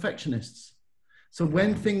they're perfectionists. So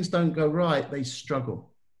when things don't go right, they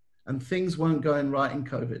struggle, and things weren't going right in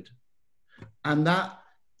COVID. And that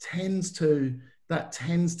tends to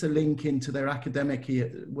link into their academic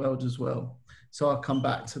world as well. So I'll come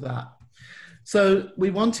back to that. So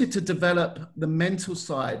we wanted to develop the mental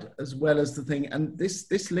side as well as the thing, and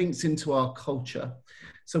this links into our culture.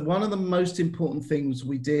 So one of the most important things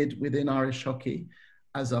we did within Irish hockey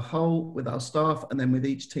as a whole, with our staff and then with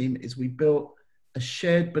each team, is we built a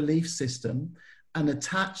shared belief system and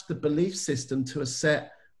attached the belief system to a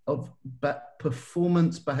set of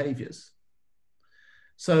performance behaviors.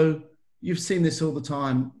 So you've seen this all the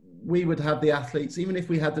time. We would have the athletes, even if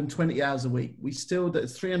we had them 20 hours a week, we still,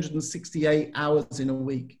 that's 368 hours in a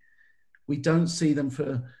week. We don't see them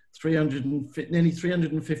for nearly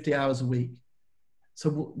 350 hours a week. So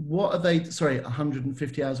what are they, sorry,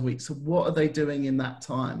 150 hours a week. So what are they doing in that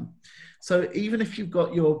time? So even if you've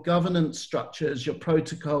got your governance structures, your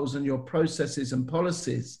protocols and your processes and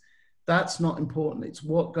policies, that's not important. It's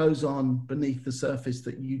what goes on beneath the surface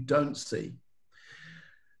that you don't see.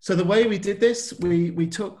 So the way we did this, we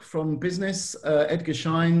took from business, Edgar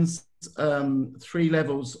Schein's 3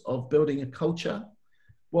 levels of building a culture.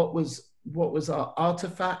 What was our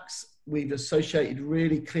artifacts? We've associated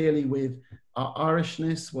really clearly with our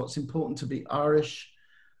Irishness, what's important to be Irish,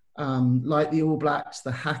 like the All Blacks,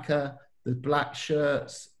 the haka, the black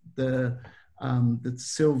shirts, the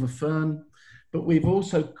silver fern. But we've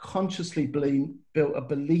also consciously built a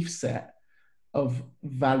belief set of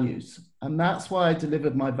values. And that's why I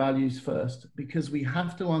delivered my values first, because we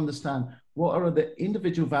have to understand what are the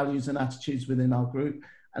individual values and attitudes within our group,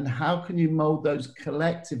 and how can you mold those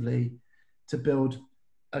collectively to build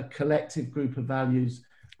a collective group of values,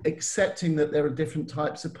 accepting that there are different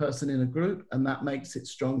types of person in a group, and that makes it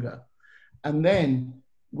stronger. And then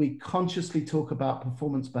we consciously talk about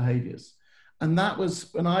performance behaviors. And that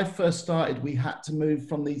was when I first started, we had to move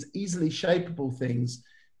from these easily shapeable things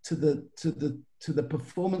to the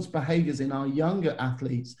performance behaviors in our younger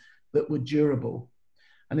athletes that were durable.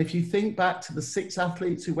 And if you think back to the 6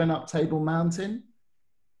 athletes who went up Table Mountain,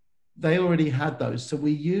 they already had those. So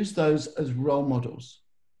we use those as role models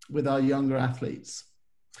with our younger athletes.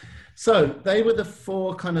 So they were the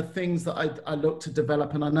 4 kind of things that I looked to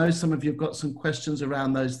develop. And I know some of you have got some questions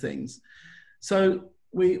around those things. So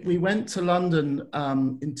we went to London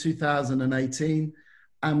in 2018.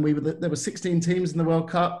 And there were 16 teams in the World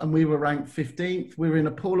Cup, and we were ranked 15th. We were in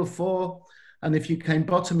a pool of 4. And if you came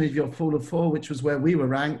bottom of your pool of 4, which was where we were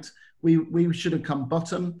ranked, we should have come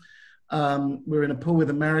bottom. We were in a pool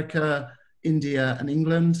with America, India, and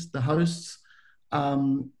England, the hosts.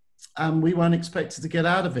 And we weren't expected to get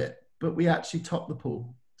out of it, but we actually topped the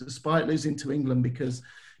pool, despite losing to England, because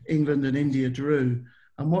England and India drew.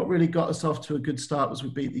 And what really got us off to a good start was we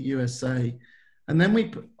beat the USA. And then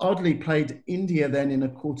we oddly played India then in a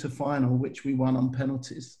quarterfinal, which we won on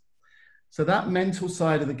penalties. So that mental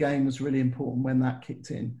side of the game was really important when that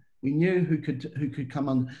kicked in. We knew who could come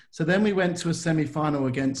on. So then we went to a semi-final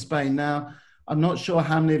against Spain. Now, I'm not sure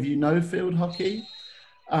how many of you know field hockey,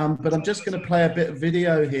 but I'm just going to play a bit of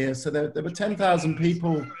video here. So there were 10,000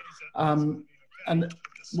 people. And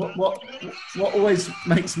what always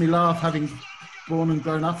makes me laugh, having born and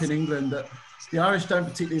grown up in England, that the Irish don't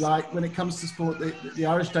particularly like, when it comes to sport, the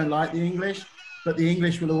Irish don't like the English, but the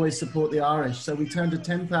English will always support the Irish. So we turned a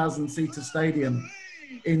 10,000 seater stadium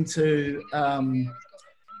into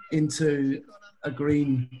a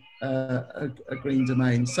green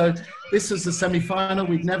domain. So this was the semi-final.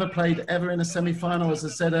 We'd never played ever in a semi-final, as I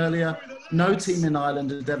said earlier. No team in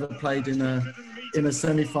Ireland had ever played in a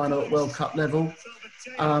semi-final at World Cup level,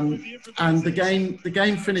 and the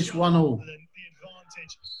game finished 1-1,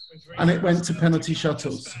 and it went to penalty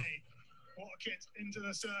shuttles.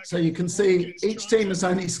 So you can see each team has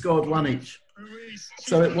only scored one each.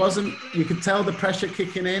 So it wasn't, you could tell the pressure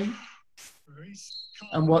kicking in.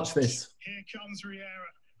 And watch this. Here comes Riera.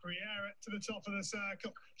 Riera to the top of the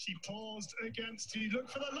circle. She paused against, he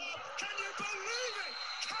looked for the lob. Can you believe it?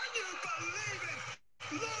 Can you believe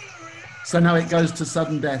it? Lola Riera. So now it goes to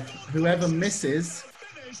sudden death. Whoever misses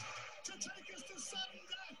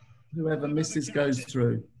goes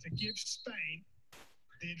through. To give Spain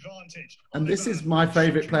the advantage. And this is my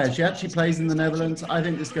favourite player. She actually plays in the Netherlands. I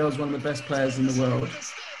think this girl's one of the best players in the world.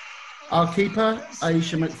 Our keeper,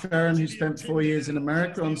 Aisha McFerrin, who spent 4 years in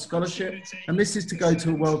America on scholarship, and this is to go to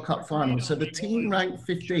a World Cup final. So the team ranked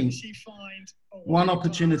 15th, one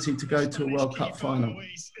opportunity to go to a World Cup final. In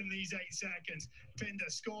these 8 seconds, Pinder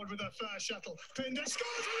scored with her first shuttle. Pinder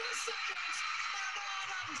scores with her second.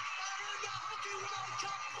 And Ireland are in the Hockey World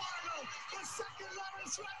Cup final. The second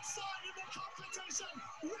lowest ranked side in the competition.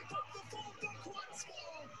 Rip up the full book once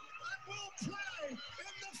more, and we'll play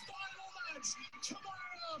in the final match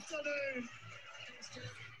tomorrow afternoon.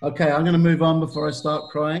 Okay, I'm going to move on before I start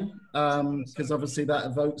crying, because obviously that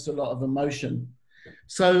evokes a lot of emotion.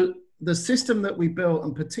 So the system that we built,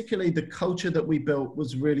 and particularly the culture that we built,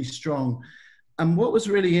 was really strong. And what was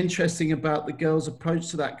really interesting about the girls' approach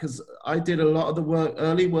to that, because I did a lot of the work,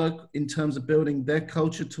 early work in terms of building their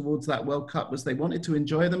culture towards that World Cup, was they wanted to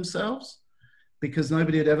enjoy themselves because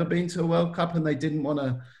nobody had ever been to a World Cup, and they didn't want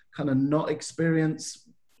to kind of not experience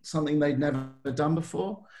something they'd never done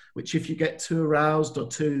before, which if you get too aroused or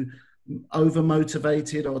too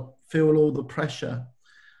over-motivated or feel all the pressure.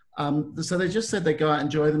 So they just said they go out,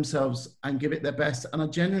 enjoy themselves and give it their best. And I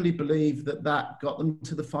genuinely believe that that got them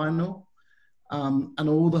to the final. And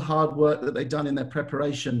all the hard work that they'd done in their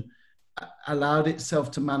preparation allowed itself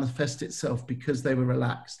to manifest itself because they were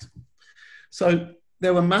relaxed. So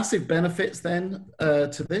there were massive benefits then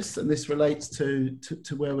to this, and this relates to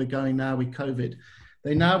where we're going now with COVID.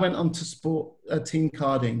 They now went on to sport team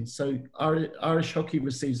carding. So Irish hockey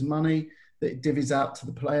receives money that it divvies out to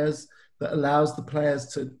the players, that allows the players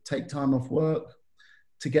to take time off work,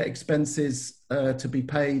 to get expenses to be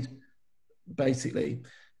paid, basically.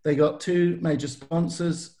 They got 2 major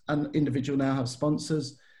sponsors, and individual now have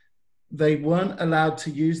sponsors. They weren't allowed to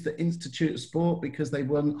use the Institute of Sport because they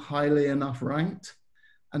weren't highly enough ranked.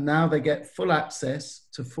 And now they get full access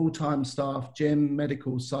to full-time staff, gym,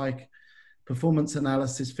 medical, psych, performance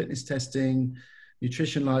analysis, fitness testing,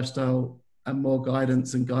 nutrition, lifestyle, and more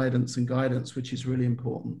guidance, which is really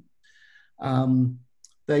important.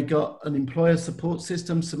 They got an employer support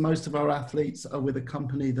system. So most of our athletes are with a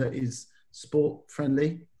company that is sport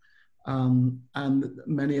friendly. And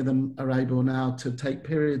many of them are able now to take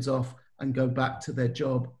periods off and go back to their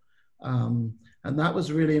job. And that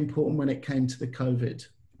was really important when it came to the COVID.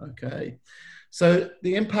 Okay. So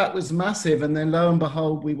the impact was massive. And then lo and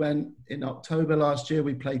behold, we went in October last year,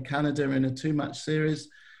 we played Canada in a 2-match series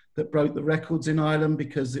that broke the records in Ireland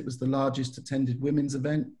because it was the largest attended women's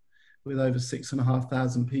event with over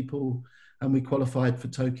 6,500 people. And we qualified for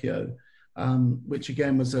Tokyo, which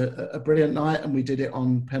again was a brilliant night, and we did it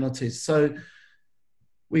on penalties. So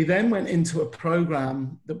we then went into a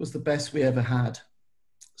program that was the best we ever had.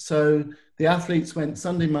 So the athletes went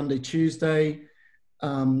Sunday, Monday, Tuesday.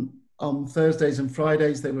 On Thursdays and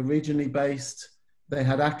Fridays, they were regionally based. They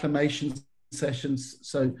had acclimation sessions.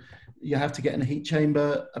 So you have to get in a heat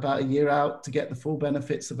chamber about a year out to get the full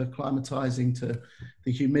benefits of acclimatizing to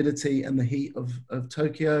the humidity and the heat of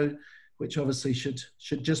Tokyo, which obviously should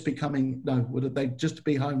just be coming. No, would they just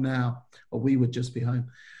be home now, or we would just be home?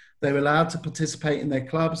 They were allowed to participate in their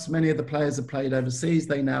clubs. Many of the players have played overseas.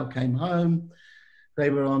 They now came home. They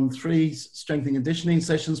were on 3 strengthening and conditioning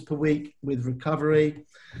sessions per week with recovery.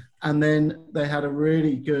 And then they had a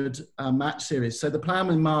really good match series. So the plan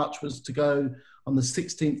in March was to go on the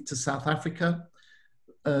 16th to South Africa.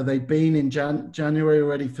 They'd been in January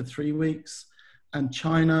already for 3 weeks. And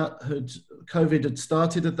COVID had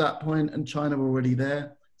started at that point, and China were already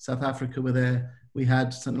there. South Africa were there. We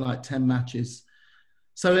had something like 10 matches.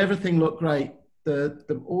 So everything looked great.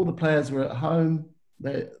 All the players were at home.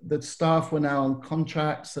 The staff were now on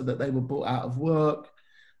contract so that they were brought out of work,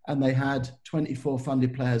 and they had 24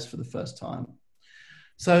 funded players for the first time.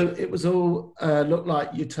 So it was all looked like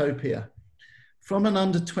utopia. From an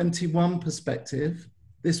under-21 perspective,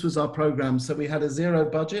 This was our program. So we had a zero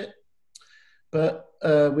budget, but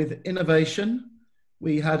with innovation,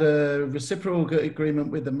 we had a reciprocal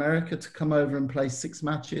agreement with America to come over and play 6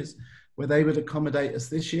 matches where they would accommodate us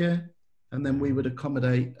this year, and then we would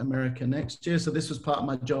accommodate America next year. So this was part of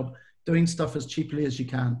my job, doing stuff as cheaply as you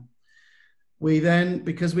can. We then,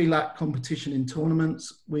 because we lacked competition in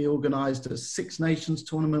tournaments, we organized a 6 nations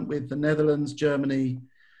tournament with the Netherlands, Germany,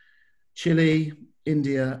 Chile,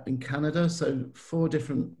 India, and Canada. So 4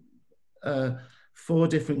 different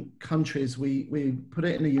countries. We put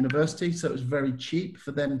it in a university, so it was very cheap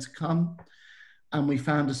for them to come. And we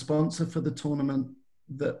found a sponsor for the tournament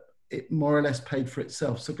that it more or less paid for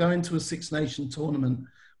itself. So going to a 6-nation tournament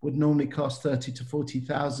would normally cost 30 to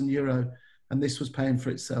 40,000 euro, and this was paying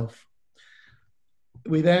for itself.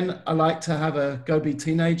 I like to have a Go Be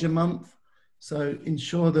Teenager month. So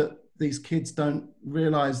ensure that these kids don't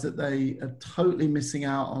realize that they are totally missing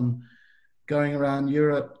out on going around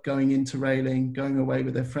Europe, going interrailing, going away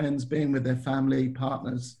with their friends, being with their family,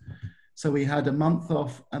 partners. So we had a month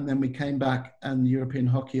off, and then we came back, and European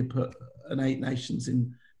Hockey had put an 8 nations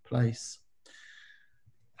in place.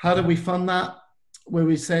 How did we fund that? Where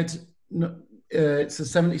we said, it's a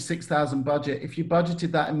 76,000 budget. If you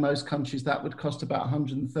budgeted that in most countries, that would cost about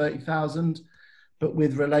 130,000. But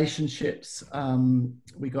with relationships,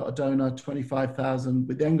 we got a donor, 25,000.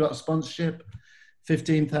 We then got a sponsorship,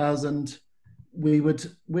 15,000. We would,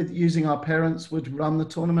 with using our parents, would run the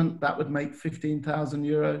tournament. That would make 15,000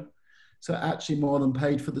 euro. So actually more than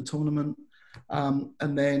paid for the tournament.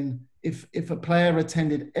 And then if a player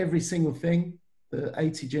attended every single thing, the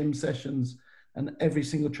 80 gym sessions and every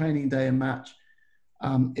single training day and match,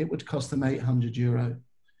 it would cost them 800 euro.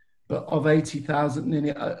 But of 80,000,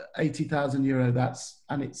 nearly 80,000 euro,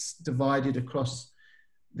 and it's divided across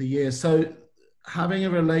the year. So having a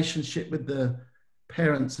relationship with the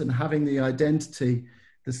parents and having the identity,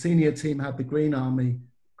 the senior team had the Green Army,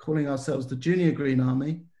 calling ourselves the Junior Green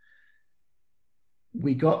Army.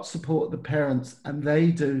 We got support of the parents, and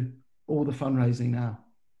they do all the fundraising now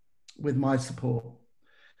with my support.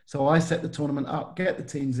 So I set the tournament up, get the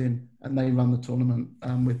teams in, and they run the tournament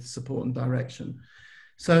with support and direction.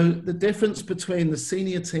 So the difference between the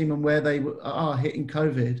senior team and where they are hitting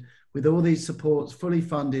COVID, with all these supports, fully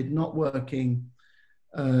funded, not working,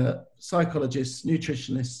 psychologists,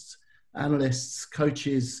 nutritionists, analysts,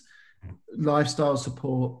 coaches, lifestyle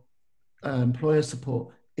support, employer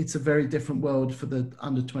support, it's a very different world for the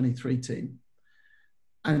under 23 team.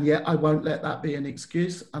 And yet I won't let that be an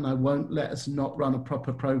excuse, and I won't let us not run a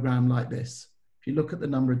proper program like this. If you look at the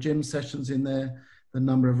number of gym sessions in there, the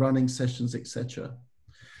number of running sessions, etc.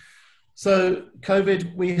 So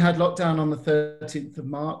COVID, we had lockdown on the 13th of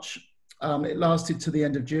March. It lasted to the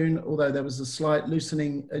end of June, although there was a slight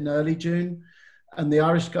loosening in early June. And the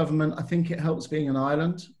Irish government, I think it helps being an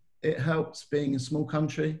island. It helps being a small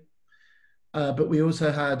country. But we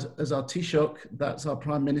also had, as our Taoiseach, that's our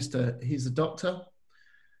Prime Minister, he's a doctor.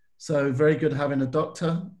 So very good having a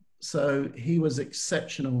doctor. So he was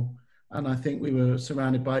exceptional. And I think we were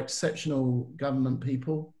surrounded by exceptional government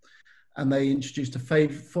people. And they introduced a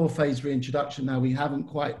 4-phase reintroduction. Now we haven't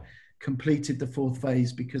quite completed the 4th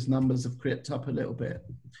phase because numbers have crept up a little bit.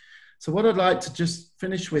 So what I'd like to just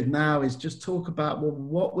finish with now is just talk about, well,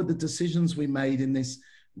 what were the decisions we made in this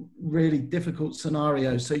really difficult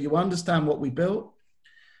scenario? So you understand what we built.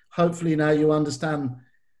 Hopefully now you understand.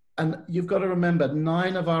 And you've got to remember,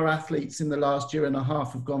 9 of our athletes in the last year and a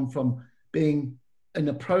half have gone from being in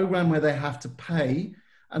a program where they have to pay,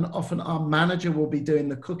 and often our manager will be doing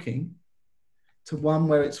the cooking, to one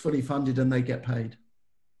where it's fully funded and they get paid.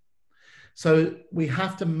 So we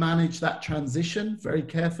have to manage that transition very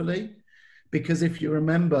carefully, because if you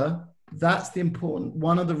remember, that's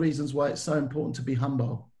one of the reasons why it's so important to be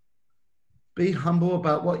humble. Be humble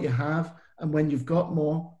about what you have, and when you've got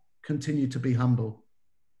more, continue to be humble.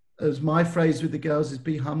 As my phrase with the girls is,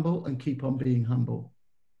 be humble and keep on being humble.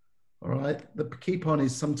 All right, the keep on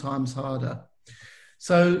is sometimes harder.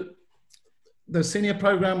 So the senior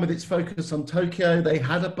program, with its focus on Tokyo, they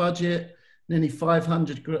had a budget, nearly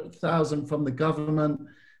 500,000 from the government.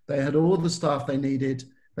 They had all the staff they needed.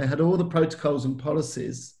 They had all the protocols and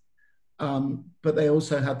policies, but they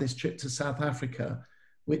also had this trip to South Africa,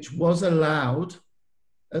 which was allowed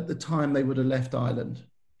at the time they would have left Ireland.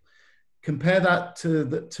 Compare that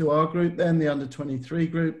to our group then, the under 23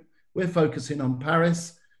 group. We're focusing on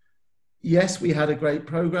Paris. Yes, we had a great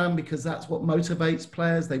program because that's what motivates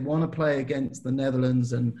players. They want to play against the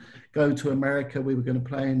Netherlands and go to America. We were going to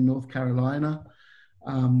play in North Carolina,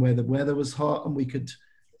 where the weather was hot, and we could,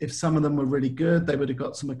 if some of them were really good, they would have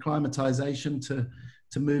got some acclimatization to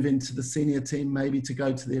move into the senior team, maybe to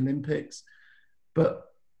go to the Olympics. But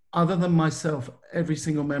other than myself, every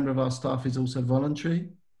single member of our staff is also voluntary.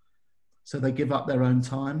 So they give up their own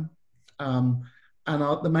time.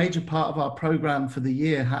 The major part of our program for the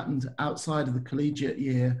year happened outside of the collegiate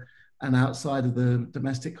year and outside of the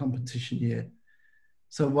domestic competition year.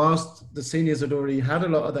 So whilst the seniors had already had a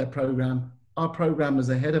lot of their program, our program was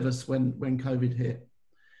ahead of us when COVID hit.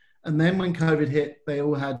 And then when COVID hit, they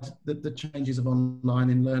all had the changes of online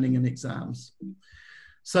in learning and exams.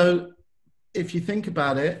 So if you think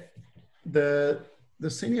about it, the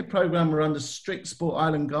senior program are under strict Sport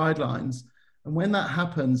Island guidelines. And when that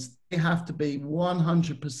happens, they have to be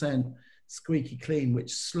 100% squeaky clean,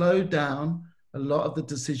 which slowed down a lot of the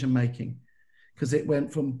decision making, because it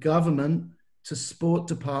went from government to sport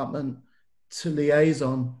department to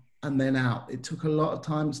liaison and then out. It took a lot of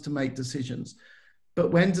times to make decisions.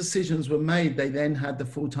 But when decisions were made, they then had the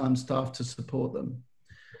full-time staff to support them.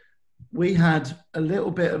 We had a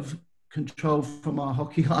little bit of control from our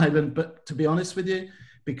hockey island, but to be honest with you,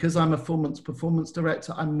 because I'm a performance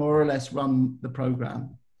director, I more or less run the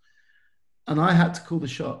program. And I had to call the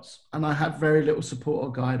shots, and I had very little support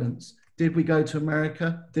or guidance. Did we go to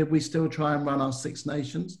America? Did we still try and run our Six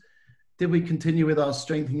Nations? Did we continue with our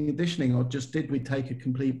strength and conditioning, or just did we take a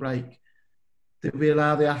complete break? Did we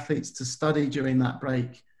allow the athletes to study during that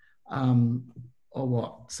break, or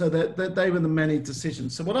what? So that they were the many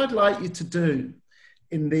decisions. So what I'd like you to do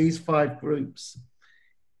in these 5 groups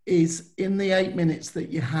is, in the 8 minutes that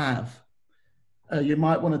you have, you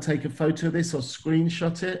might want to take a photo of this or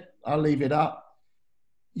screenshot it. I'll leave it up.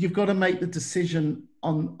 You've got to make the decision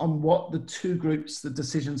on what the 2 groups, the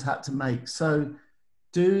decisions had to make. So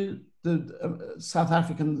do the South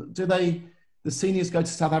African, the seniors go to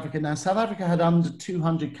South Africa now? South Africa had under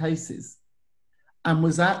 200 cases and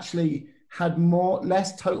had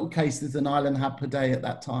less total cases than Ireland had per day at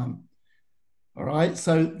that time. All right,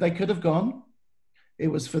 so they could have gone. It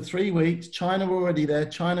was for 3 weeks. China were already there.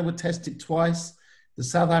 China were tested twice. The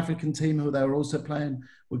South African team, who they were also playing,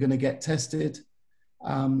 were going to get tested.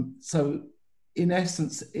 So in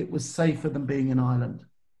essence, it was safer than being in Ireland,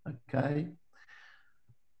 okay?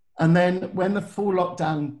 And then when the full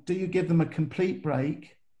lockdown, do you give them a complete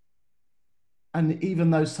break? And even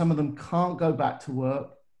though some of them can't go back to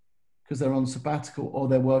work because they're on sabbatical or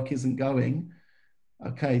their work isn't going,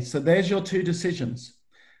 okay, so there's your 2 decisions.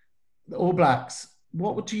 The All Blacks,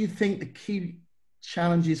 what do you think the key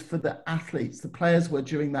challenges for the athletes, the players, were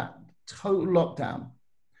during that total lockdown?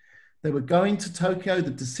 They were going to Tokyo.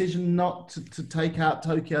 The decision not to take out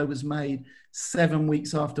Tokyo was made 7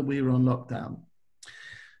 weeks after we were on lockdown.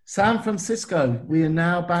 San Francisco, we are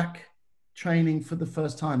now back training for the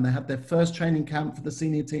first time. They had their first training camp for the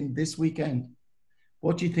senior team this weekend.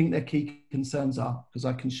 What do you think their key concerns are? Because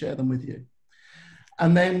I can share them with you.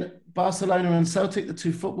 And then Barcelona and Celtic, the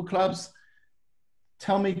 2 football clubs.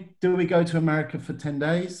 Tell me, do we go to America for 10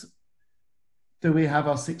 days? Do we have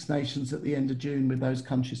our Six Nations at the end of June with those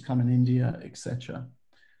countries coming, India, etc.?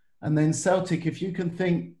 And then Celtic, if you can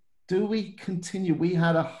think, do we continue? We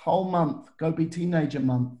had a whole month, Go Be Teenager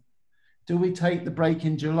month. Do we take the break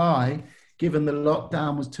in July, given the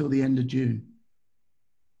lockdown was till the end of June?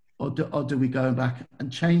 Or do we go back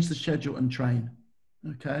and change the schedule and train?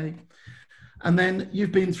 Okay. And then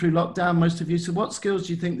you've been through lockdown, most of you. So what skills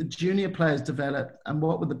do you think the junior players developed, and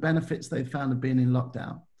what were the benefits they found of being in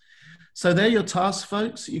lockdown? So they're your tasks,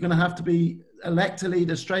 folks. You're going to have to elect a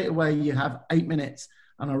leader straight away. You have 8 minutes,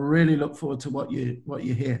 and I really look forward to what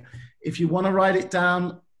you hear. If you want to write it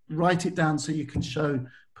down so you can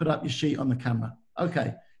put up your sheet on the camera.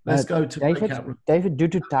 Okay, let's go to breakout room. David, due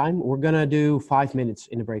to time, we're going to do 5 minutes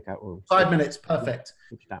in the breakout room. 5 minutes, perfect.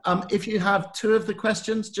 If you have 2 of the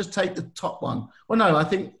questions, just take the top one. Well, no, I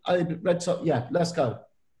think I read top. Yeah, let's go.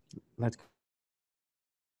 Let's go.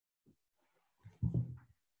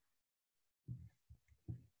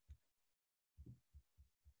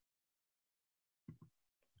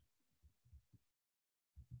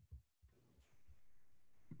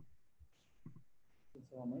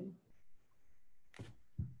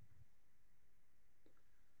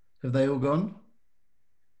 Have they all gone?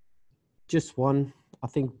 Just one. I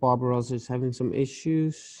think Barbara's is having some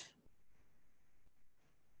issues.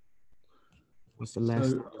 What's the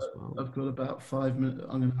last one as well? I've got about 5 minutes.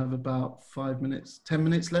 I'm going to have about 5 minutes, 10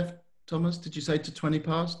 minutes left. Thomas, did you say to 20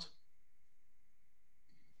 past?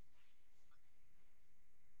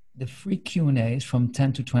 The free Q&A is from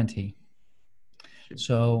 10 to 20.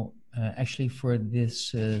 So actually for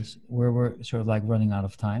this, we're sort of like running out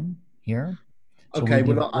of time here. So okay,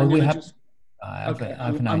 Okay, I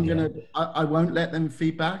have an I'm idea. I won't let them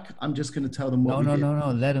feedback. I'm just gonna tell them what we did.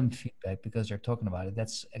 No. Let them feedback because they're talking about it.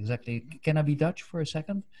 That's exactly. Can I be Dutch for a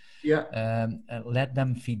second? Yeah, Let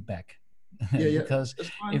them feedback. yeah, Because that's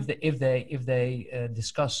fine. if they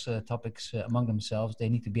discuss topics among themselves, they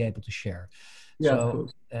need to be able to share. Yeah, of So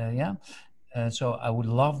course. so I would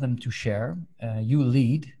love them to share. You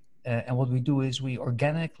lead, and what we do is we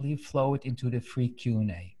organically flow it into the free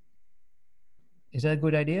Q&A. Is that a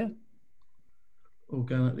good idea?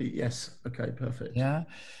 Organically, yes. Okay, perfect. Yeah.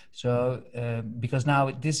 So because now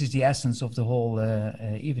this is the essence of the whole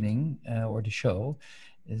evening or the show,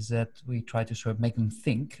 is that we try to sort of make them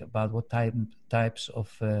think about what types of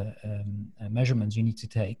measurements you need to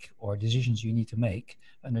take or decisions you need to make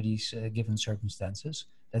under these given circumstances.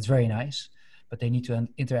 That's very nice, but they need to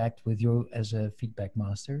interact with you as a feedback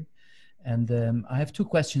master. And I have two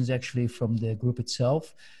questions actually from the group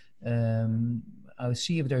itself. I'll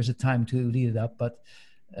see if there's a time to lead it up, but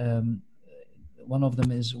one of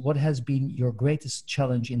them is, what has been your greatest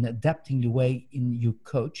challenge in adapting the way in you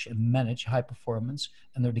coach and manage high performance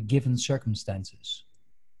under the given circumstances?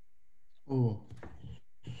 Oh,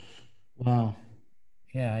 wow.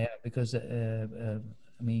 Yeah, because I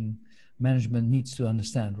mean, management needs to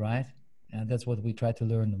understand, right? And that's what we try to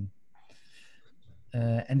learn them.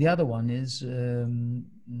 And the other one is,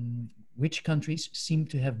 which countries seem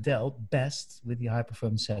to have dealt best with the high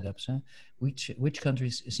performance setups? Huh? Which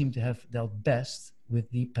countries seem to have dealt best with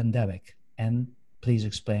the pandemic? And please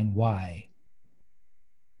explain why.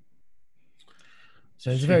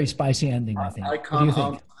 So it's a very spicy ending, I think. I What do you can't think?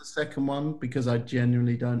 answer the second one because I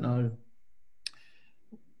genuinely don't know.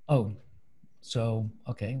 Oh, so,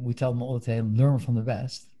 okay. We tell them all the time, learn from the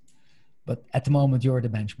best. But at the moment, you're the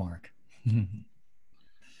benchmark.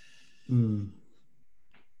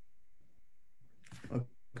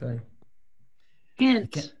 Okay.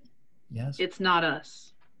 Hint. Yes. It's not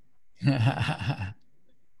us.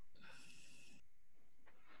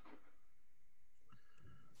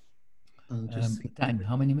 Tijn,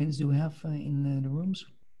 how many minutes do we have in the rooms?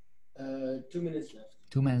 2 minutes left.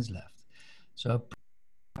 2 minutes left. So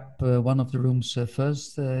one of the rooms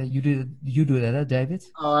first. You do that, David?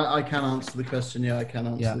 I can answer the question. Yeah, I can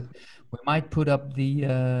answer. Yeah. We might put up the.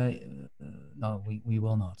 No, we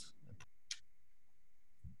will not.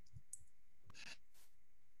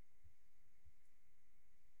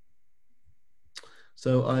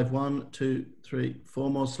 So I have 1, 2, 3, 4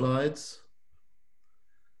 more slides.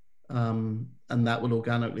 And that will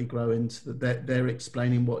organically grow into they're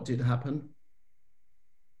explaining what did happen.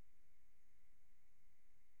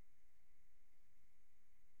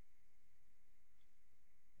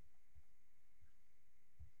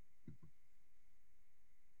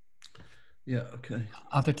 Yeah, okay.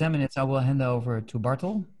 After 10 minutes, I will hand over to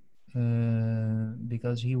Bartel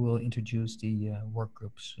because he will introduce the work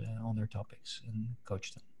groups on their topics and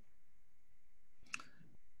coach them.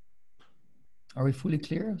 Are we fully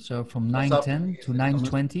clear? So from 9:10 to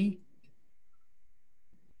 9:20?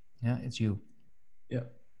 Yeah, it's you. Yeah.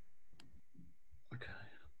 Okay.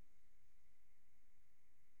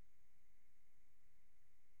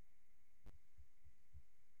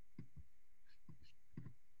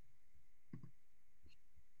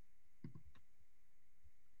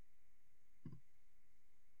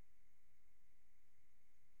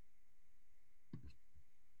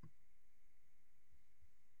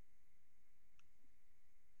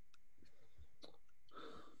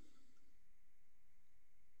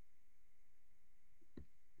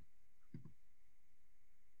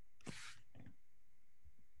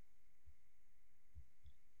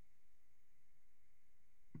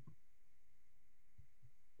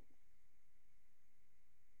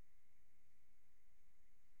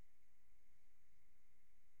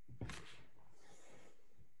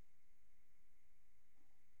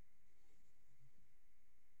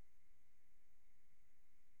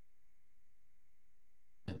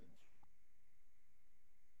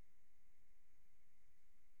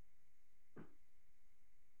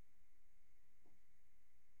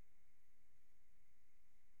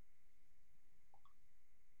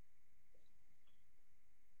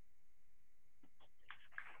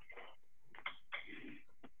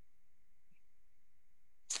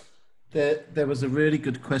 There was a really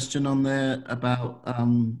good question on there about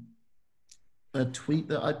a tweet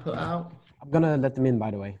that I put out. I'm gonna let them in,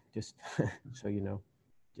 by the way, just so you know,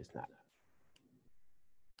 just not.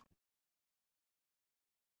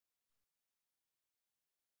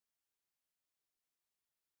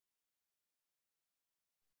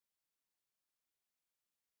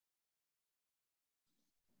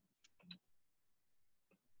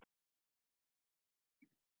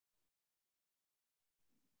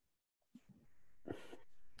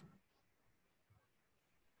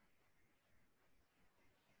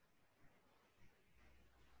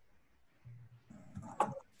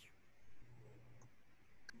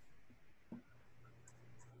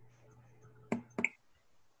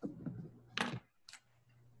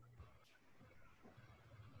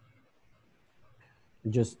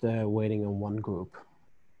 Just waiting on one group.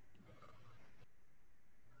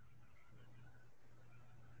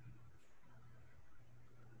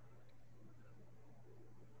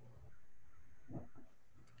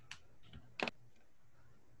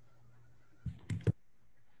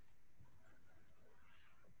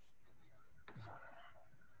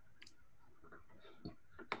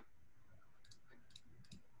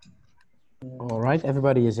 All right,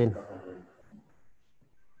 everybody is in.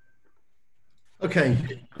 Okay,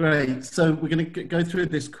 great. So we're going to go through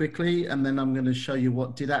this quickly, and then I'm going to show you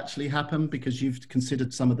what did actually happen, because you've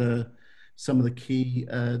considered some of the key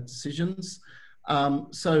decisions.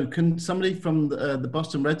 So can somebody from the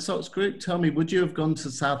Boston Red Sox group tell me, would you have gone to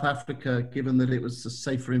South Africa given that it was a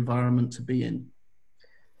safer environment to be in?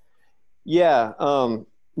 Yeah,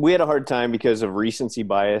 we had a hard time because of recency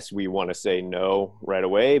bias. We want to say no right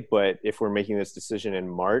away, but if we're making this decision in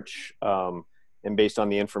March, and based on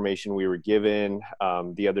the information we were given,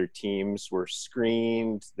 the other teams were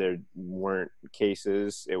screened. There weren't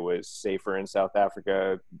cases. It was safer in South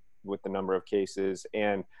Africa with the number of cases.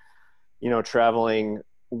 And, traveling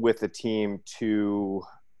with a team to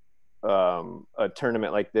a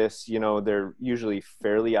tournament like this, they're usually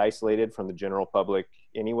fairly isolated from the general public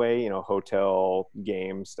anyway, hotel,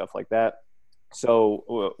 games, stuff like that.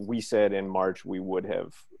 So we said in March we would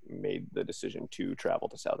have made the decision to travel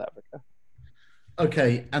to South Africa.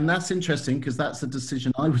 Okay, and that's interesting because that's a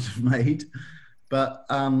decision I would have made. But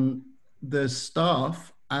the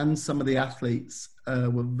staff and some of the athletes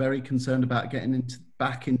were very concerned about getting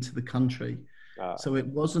back into the country. So it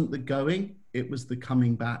wasn't the going, it was the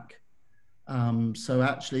coming back. So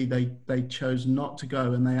actually they chose not to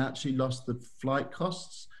go, and they actually lost the flight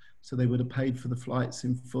costs. So they would have paid for the flights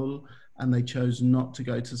in full, and they chose not to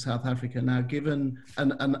go to South Africa. Now, given,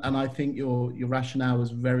 and I think your rationale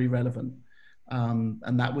was very relevant.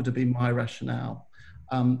 And that would have been my rationale.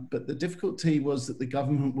 But the difficulty was that the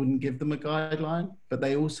government wouldn't give them a guideline, but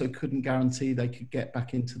they also couldn't guarantee they could get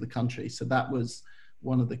back into the country. So that was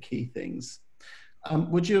one of the key things.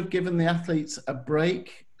 Would you have given the athletes a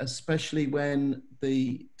break, especially when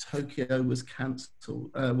the Tokyo was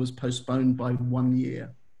cancelled, was postponed by 1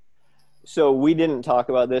 year? So we didn't talk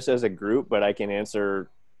about this as a group, but I can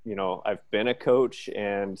answer, I've been a coach,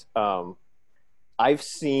 and I've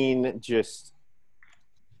seen just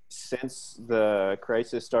since the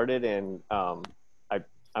crisis started, and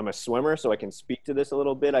I'm a swimmer, so I can speak to this a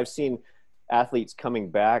little bit. I've seen athletes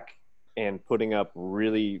coming back and putting up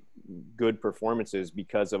really good performances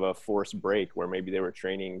because of a forced break where maybe they were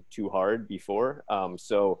training too hard before.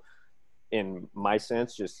 So in my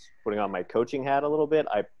sense, just putting on my coaching hat a little bit,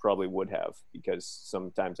 I probably would have, because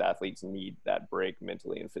sometimes athletes need that break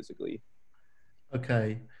mentally and physically.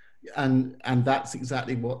 Okay. And that's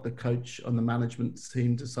exactly what the coach on the management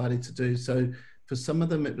team decided to do. So for some of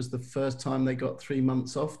them, it was the first time they got 3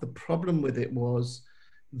 months off. The problem with it was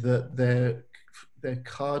that their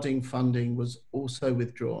carding funding was also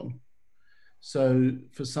withdrawn. So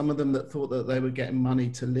for some of them that thought that they were getting money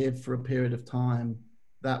to live for a period of time,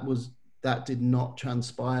 that did not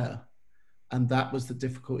transpire. And that was the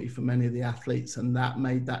difficulty for many of the athletes. And that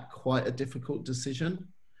made that quite a difficult decision.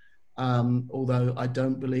 Although I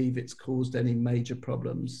don't believe it's caused any major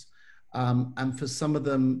problems. And for some of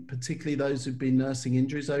them, particularly those who've been nursing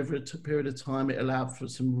injuries over a period of time, it allowed for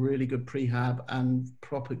some really good prehab and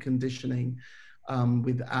proper conditioning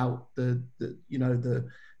without the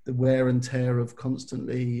wear and tear of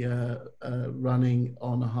constantly running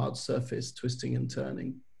on a hard surface, twisting and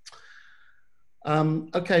turning.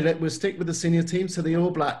 Okay, we'll stick with the senior team. So the All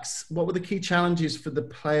Blacks, what were the key challenges for the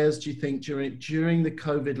players, do you think, during the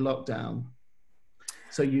COVID lockdown?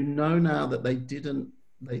 So now that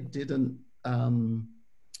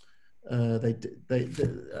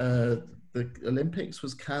the Olympics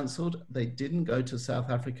was cancelled, they didn't go to South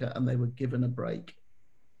Africa, and they were given a break.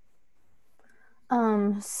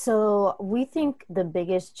 So we think the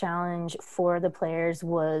biggest challenge for the players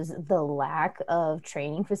was the lack of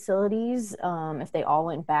training facilities. If they all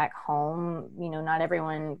went back home, not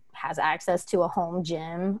everyone has access to a home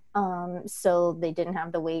gym. So they didn't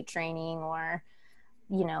have the weight training or,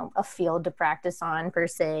 a field to practice on per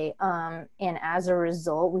se. And as a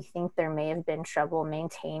result, we think there may have been trouble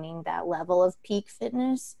maintaining that level of peak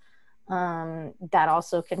fitness. That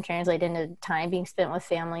also can translate into time being spent with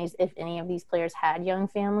families. If any of these players had young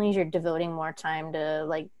families, you're devoting more time to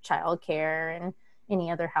like childcare and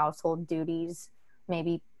any other household duties,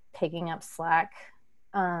 maybe picking up slack.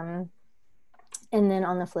 And then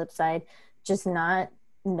on the flip side, just not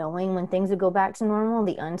knowing when things would go back to normal,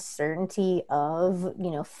 the uncertainty of,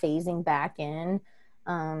 phasing back in.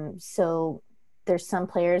 So there's some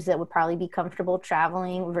players that would probably be comfortable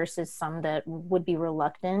traveling versus some that would be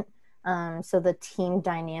reluctant. So the team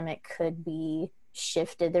dynamic could be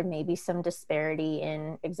shifted. There may be some disparity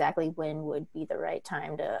in exactly when would be the right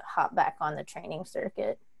time to hop back on the training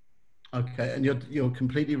circuit. Okay, and you're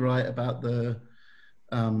completely right about the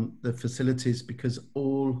facilities, because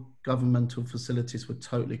all governmental facilities were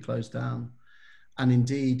totally closed down, and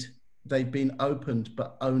indeed they've been opened,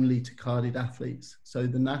 but only to carded athletes. So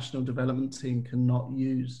the national development team cannot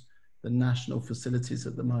use the national facilities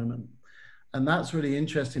at the moment. And that's really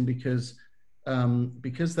interesting because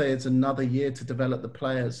there's another year to develop the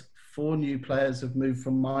players. 5 new players have moved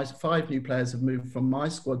from my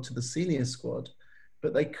squad to the senior squad,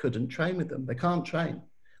 but they couldn't train with them. They can't train,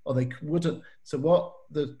 or they wouldn't. So what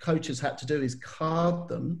the coaches had to do is card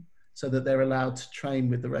them so that they're allowed to train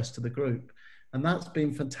with the rest of the group. And that's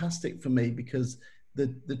been fantastic for me, because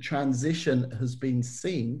the transition has been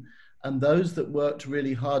seen, and those that worked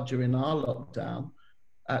really hard during our lockdown,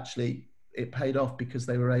 actually it paid off because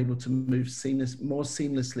they were able to move more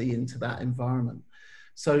seamlessly into that environment.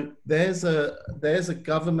 So there's a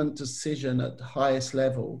government decision at the highest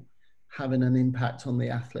level having an impact on the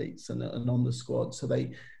athletes and on the squad. So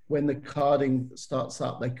when the carding starts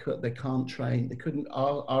up, they can't train.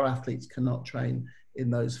 Our athletes cannot train in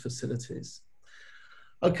those facilities.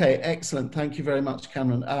 Okay, excellent. Thank you very much,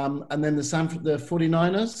 Cameron. And then the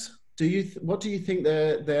 49ers, what do you think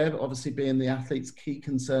they're obviously being the athletes' key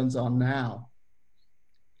concerns are now?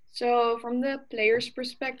 So from the players'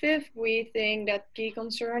 perspective, we think that key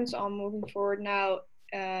concerns on moving forward now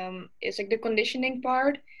is like the conditioning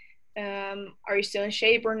part. Are you still in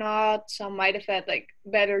shape or not? Some might have had like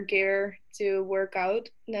better gear to work out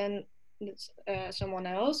than someone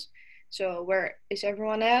else. So where is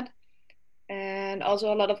everyone at? And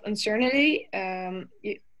also a lot of uncertainty.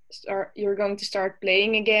 You're going to start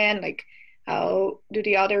playing again. Like, how do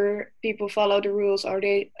the other people follow the rules? Are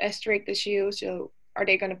they as strict as you? So are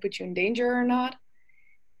they going to put you in danger or not?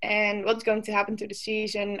 And what's going to happen to the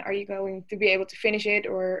season? Are you going to be able to finish it,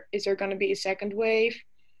 or is there going to be a second wave?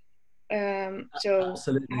 So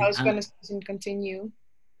absolutely. How's going the season continue?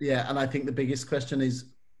 Yeah, and I think the biggest question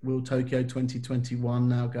is, will Tokyo 2021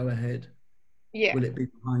 now go ahead? Yeah. Will it be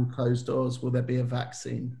behind closed doors? Will there be a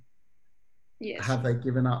vaccine? Yes. Have they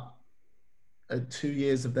given up 2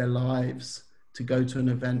 years of their lives to go to an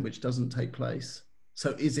event which doesn't take place?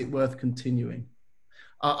 So is it worth continuing?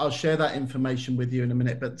 I'll share that information with you in a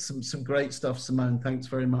minute, but some great stuff, Simone. Thanks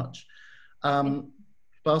very much.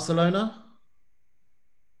 Barcelona?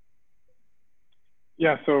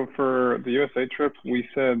 Yeah, so for the USA trip, we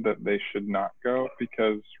said that they should not go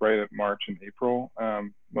because right at March and April,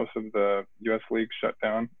 most of the US leagues shut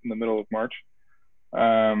down in the middle of March.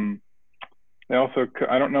 They also,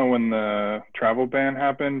 I don't know when the travel ban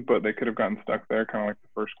happened, but they could have gotten stuck there, kind of like the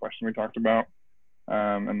first question we talked about.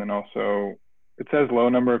 And then also, it says low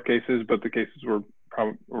number of cases, but the cases were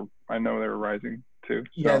I know they were rising too.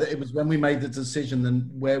 So. Yeah, it was when we made the decision, then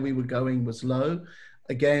where we were going was low.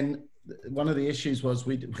 Again, one of the issues was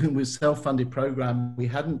we self-funded program. We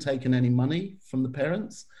hadn't taken any money from the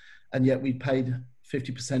parents, and yet we paid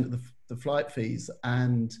 50% of the flight fees,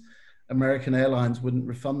 and American Airlines wouldn't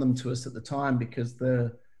refund them to us at the time because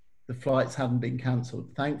the flights hadn't been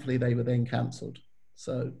cancelled. Thankfully, they were then cancelled.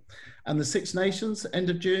 So, and the Six Nations, end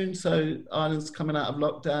of June. So Ireland's coming out of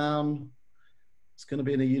lockdown. It's going to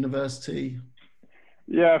be in a university.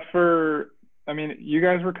 Yeah, I mean, you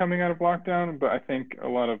guys were coming out of lockdown, but I think a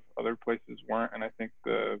lot of other places weren't. And I think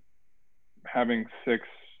having 6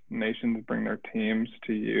 nations bring their teams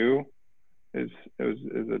to you is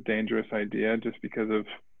a dangerous idea, just because of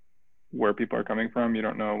where people are coming from. You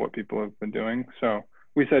don't know what people have been doing. So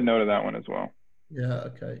we said no to that one as well. Yeah,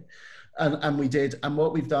 okay. And we did. And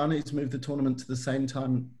what we've done is move the tournament to the same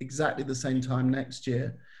time, exactly the same time next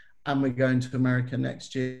year. And we're going to America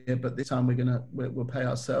next year, but this time we'll pay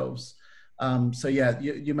ourselves. So yeah,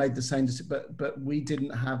 you made the same decision, but we didn't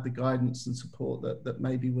have the guidance and support that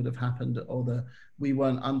maybe would have happened, or we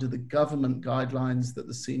weren't under the government guidelines that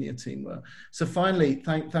the senior team were. So finally,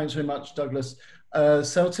 thanks very much, Douglas.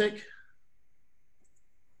 Celtic?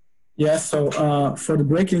 Yeah, so for the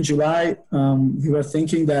break in July, we were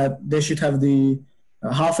thinking that they should have the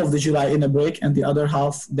half of the July in a break and the other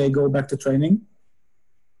half they go back to training,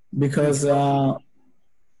 because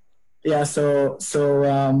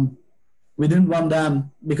we didn't want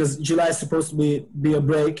them, because July is supposed to be a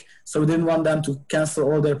break, so we didn't want them to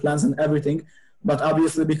cancel all their plans and everything. But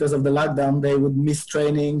obviously, because of the lockdown, they would miss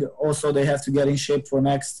training. Also, they have to get in shape for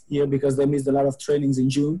next year because they missed a lot of trainings in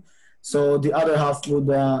June. So the other half would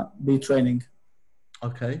be training.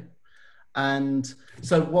 Okay. And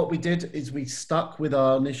so what we did is we stuck with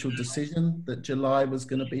our initial decision that July was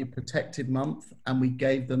going to be a protected month, and we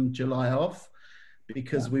gave them July off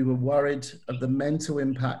because we were worried of the mental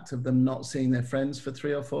impact of them not seeing their friends for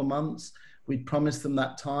 3 or 4 months. We'd promised them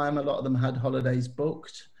that time. A lot of them had holidays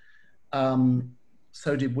booked.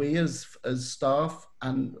 So did we as staff,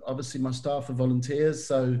 and obviously my staff are volunteers.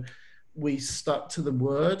 So we stuck to the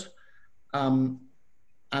word,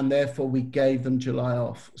 and therefore we gave them July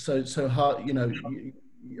off. So hard, you know,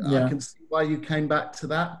 I can see why you came back to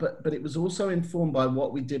that, but it was also informed by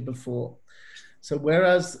what we did before. So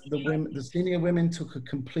whereas the senior women took a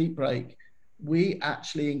complete break, we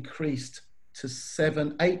actually increased to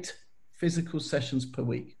 7-8 physical sessions per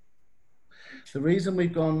week. The reason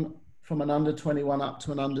we've gone from an under 21 up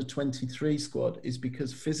to an under 23 squad is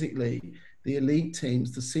because physically the elite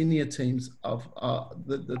teams, the senior teams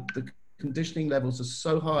the conditioning levels are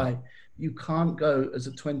so high, you can't go as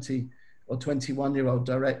a 20 or 21-year-old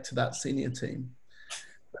direct to that senior team.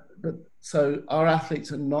 But so our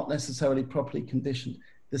athletes are not necessarily properly conditioned.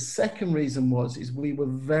 The second reason is we were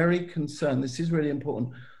very concerned. This is really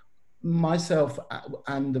important. Myself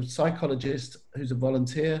and the psychologist who's a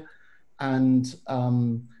volunteer and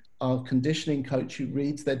our conditioning coach who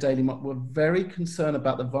reads their daily mock were very concerned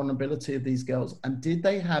about the vulnerability of these girls and did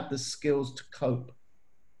they have the skills to cope.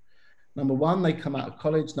 Number one, they come out of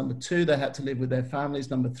college. Number two, they had to live with their families.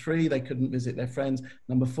 Number three, they couldn't visit their friends.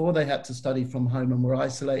 Number four, they had to study from home and were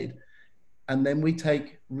isolated. And then we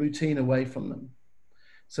take routine away from them.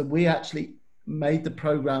 So we actually made the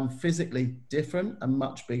program physically different and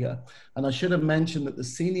much bigger. And I should have mentioned that the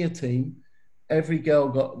senior team, every girl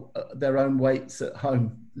got their own weights at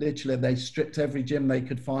home. Literally, they stripped every gym they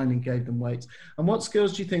could find and gave them weights. And what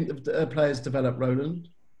skills do you think the players developed, Roland?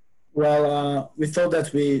 Well, we thought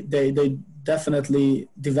that they definitely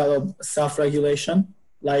develop self-regulation,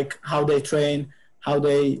 like how they train, how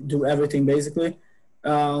they do everything basically.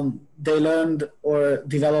 They learned or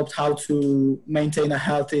developed how to maintain a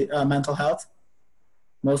healthy mental health,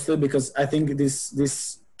 mostly because I think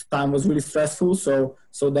this time was really stressful. So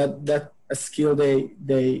that a skill they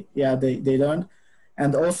learned,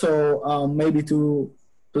 and also maybe to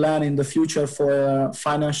plan in the future for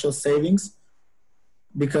financial savings.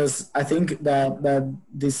 Because I think that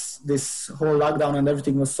this whole lockdown and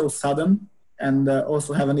everything was so sudden, and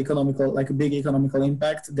also have an a big economical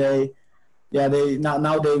impact.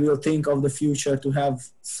 Now they will think of the future to have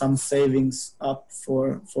some savings up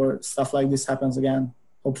for stuff like this happens again.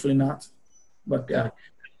 Hopefully not, but yeah.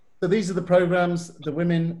 So these are the programs. The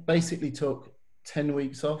women basically took 10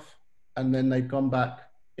 weeks off, and then they've gone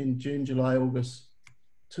back in June, July, August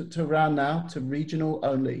to around now to regional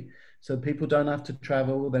only. So people don't have to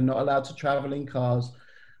travel. They're not allowed to travel in cars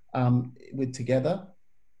together.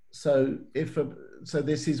 So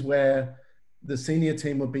this is where the senior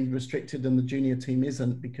team will be restricted and the junior team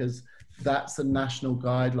isn't, because that's a national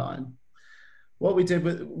guideline. What we did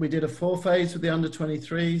a 4-phase with the under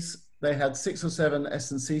 23s. They had 6 or 7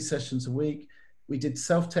 S&C sessions a week. We did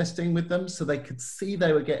self-testing with them so they could see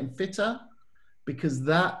they were getting fitter, because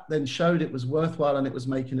that then showed it was worthwhile and it was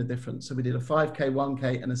making a difference. So we did a 5K,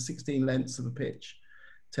 1K and a 16 lengths of a pitch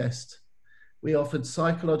test. We offered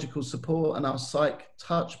psychological support and our psych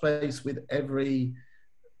touch base with every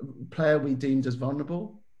player we deemed as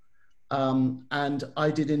vulnerable. And I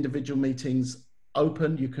did individual meetings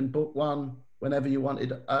open. You can book one whenever you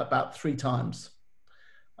wanted, about 3 times.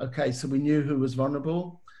 Okay, so we knew who was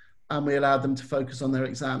vulnerable and we allowed them to focus on their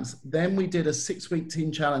exams. Then we did a 6-week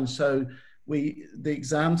team challenge. So the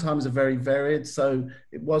exam times are very varied, so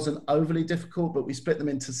it wasn't overly difficult, but we split them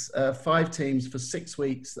into 5 teams for 6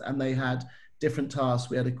 weeks, and they had different tasks.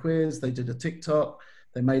 We had a quiz, they did a TikTok,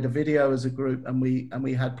 they made a video as a group, and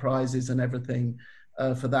we had prizes and everything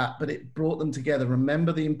for that. But it brought them together.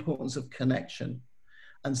 Remember the importance of connection.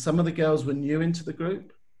 And some of the girls were new into the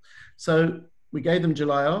group, so we gave them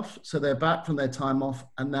July off, so they're back from their time off,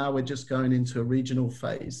 and now we're just going into a regional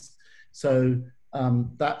phase. So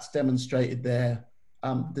that's demonstrated there.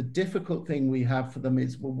 The difficult thing we have for them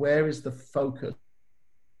is, well, where is the focus?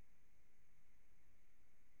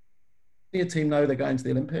 The team know they're going to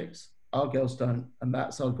the Olympics. Our girls don't, and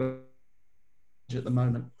that's our goal at the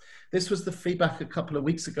moment. This was the feedback a couple of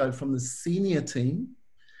weeks ago from the senior team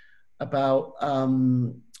about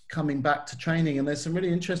coming back to training, and there's some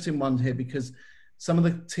really interesting ones here, because some of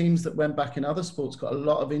the teams that went back in other sports got a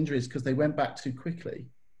lot of injuries because they went back too quickly.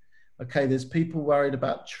 Okay, there's people worried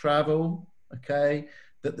about travel, okay,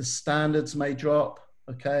 that the standards may drop,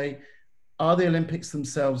 okay. Are the Olympics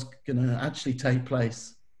themselves going to actually take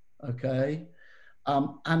place, okay?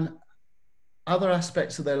 And other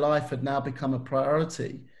aspects of their life had now become a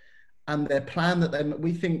priority. and their plan that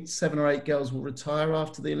we think 7 or 8 girls will retire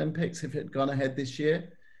after the Olympics if it had gone ahead this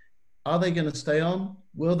year. Are they going to stay on?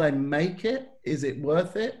 Will they make it? Is it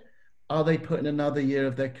worth it? Are they putting another year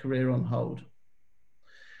of their career on hold?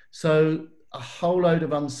 So a whole load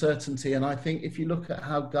of uncertainty. And I think if you look at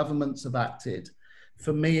how governments have acted,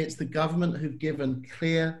 for me, it's the government who've given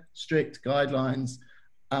clear, strict guidelines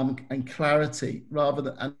and clarity rather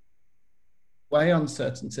than way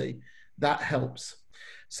uncertainty. That helps.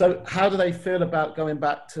 So how do they feel about going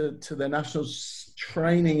back to their national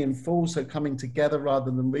training in full, so coming together rather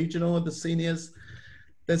than regional with the seniors?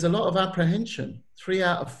 There's a lot of apprehension. 3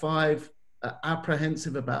 out of 5 are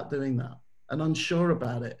apprehensive about doing that and unsure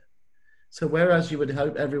about it. So whereas you would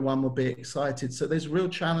hope everyone would be excited, so there's real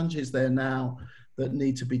challenges there now that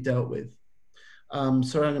need to be dealt with. So I'm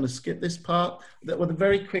going to skip this part. Well,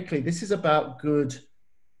 very quickly, this is about good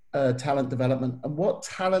talent development, and what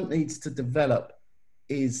talent needs to develop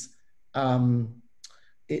is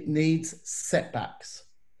it needs setbacks.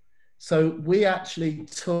 So we actually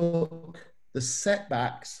took the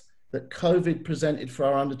setbacks that COVID presented for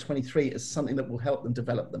our under 23 as something that will help them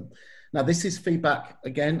develop them. Now, this is feedback.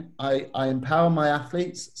 Again, I empower my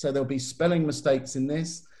athletes, so there'll be spelling mistakes in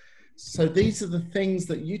this. So these are the things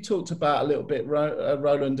that you talked about a little bit,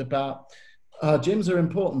 Roland, about gyms are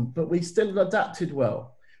important, but we still adapted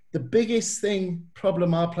well. The biggest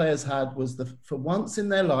problem our players had was for once in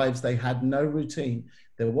their lives, they had no routine.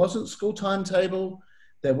 There wasn't school timetable.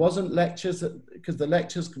 There wasn't lectures because the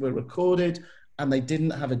lectures were recorded, and they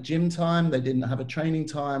didn't have a gym time. They didn't have a training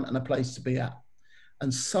time and a place to be at.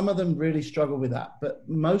 And some of them really struggled with that, but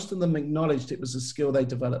most of them acknowledged it was a skill they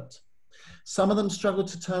developed. Some of them struggled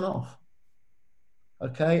to turn off,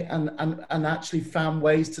 okay, and actually found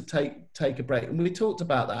ways to take a break. And we talked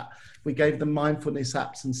about that. We gave them mindfulness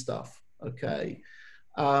apps and stuff, okay.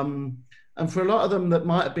 And for a lot of them that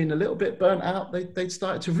might have been a little bit burnt out, they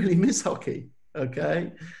started to really miss hockey,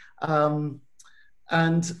 okay.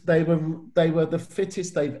 And they were the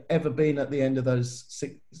fittest they've ever been at the end of those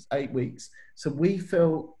 6-8 weeks. So we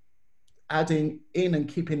feel adding in and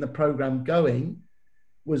keeping the program going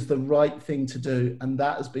was the right thing to do. And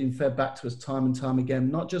that has been fed back to us time and time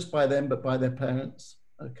again, not just by them, but by their parents.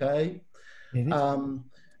 Okay. David?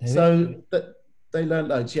 So that they learned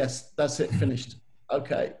loads. Yes, that's it. Finished.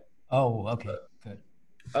 Okay. Oh, okay. Good.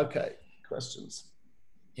 Okay. Questions?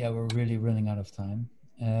 Yeah, we're really running out of time.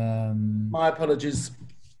 My apologies.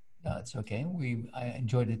 No, it's okay. I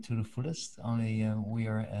enjoyed it to the fullest. Only we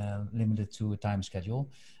are limited to a time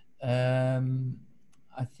schedule.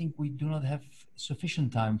 I think we do not have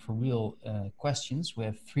sufficient time for real questions. We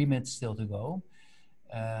have 3 minutes still to go.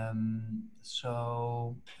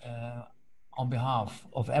 So on behalf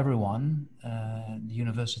of everyone, the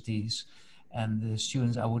universities and the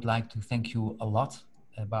students, I would like to thank you a lot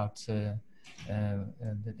about the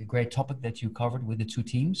great topic that you covered with the 2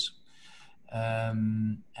 teams. I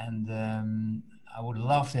would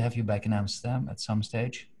love to have you back in Amsterdam at some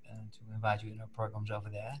stage to invite you in our programs over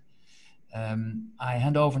there. I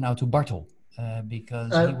hand over now to Bartel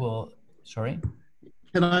because he will. Sorry.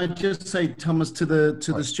 Can I just say, Thomas, to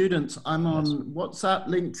the students, I'm on WhatsApp,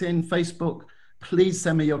 LinkedIn, Facebook. Please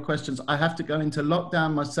send me your questions. I have to go into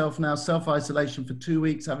lockdown myself now, self-isolation for 2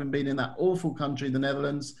 weeks, having been in that awful country, the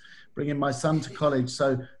Netherlands, bringing my son to college.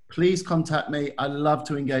 So please contact me. I love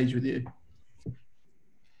to engage with you.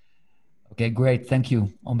 Okay, great. Thank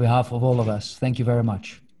you. On behalf of all of us, thank you very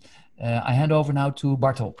much. I hand over now to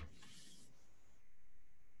Bartel.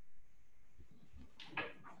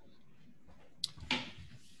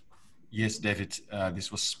 Yes, David,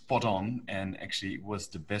 this was spot on, and actually it was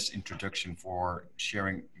the best introduction for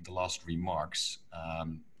sharing the last remarks.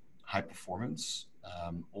 High performance.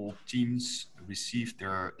 All teams received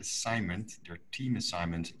their team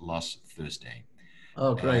assignment last Thursday.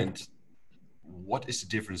 Oh, great. And what is the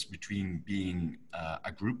difference between being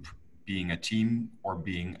a group, being a team, or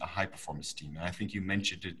being a high performance team? And I think you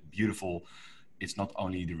mentioned it beautiful. It's not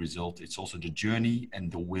only the result, it's also the journey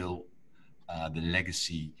and the will, the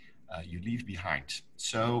legacy you leave behind.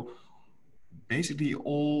 So basically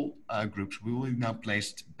all groups will be now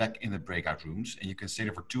placed back in the breakout rooms, and you can stay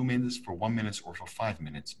there for 2 minutes, for 1 minute, or for 5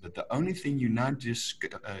 minutes. But the only thing you now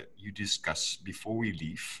discuss before we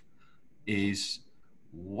leave is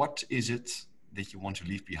what is it that you want to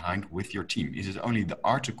leave behind with your team? Is it only the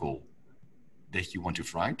article that you want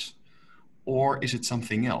to write, or is it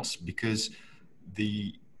something else? Because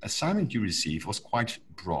the assignment you received was quite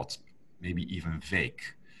broad, maybe even vague.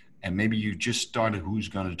 And maybe you just started who's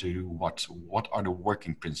going to do what are the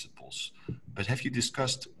working principles. But have you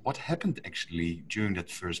discussed what happened actually during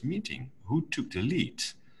that first meeting? Who took the lead?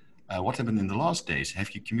 What happened in the last days?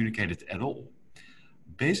 Have you communicated at all?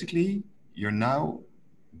 Basically, you're now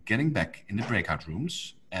getting back in the breakout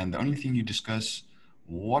rooms, and the only thing you discuss,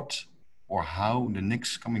 what or how the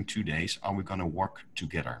next coming 2 days are we going to work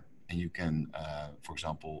together. And you can, for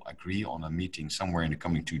example, agree on a meeting somewhere in the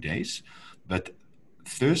coming 2 days. But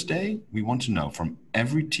Thursday, we want to know from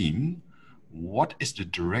every team, what is the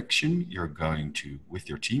direction you're going to with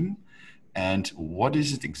your team, and what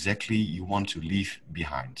is it exactly you want to leave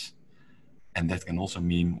behind. And that can also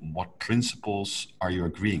mean what principles are you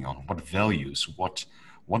agreeing on, what values, what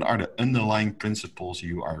are the underlying principles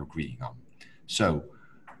you are agreeing on. So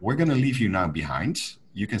we're going to leave you now behind.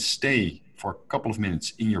 You can stay for a couple of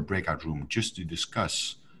minutes in your breakout room just to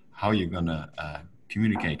discuss how you're going to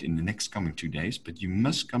communicate in the next coming 2 days, but you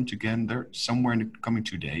must come together somewhere in the coming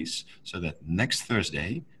 2 days so that next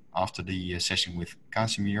Thursday, after the session with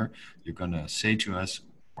Casimir, you're going to say to us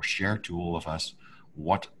or share to all of us,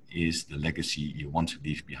 what is the legacy you want to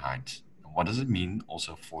leave behind? And what does it mean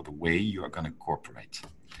also for the way you are going to cooperate?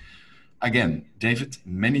 Again, David,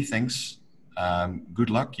 many thanks. Good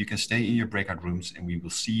luck. You can stay in your breakout rooms, and we will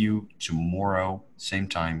see you tomorrow, same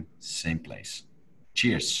time, same place.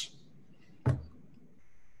 Cheers.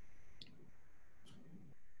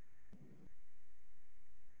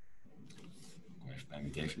 Even bij me,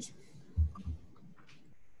 David.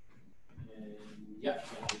 Yeah.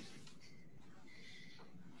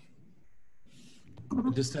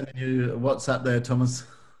 I'm just sending you a WhatsApp there, Thomas.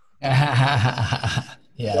 Yes.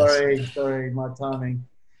 Sorry, my timing.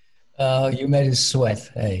 You made us sweat.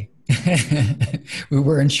 Hey, we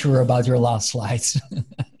weren't sure about your last slides.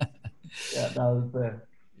 Yeah, that was there.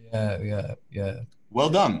 Yeah. Well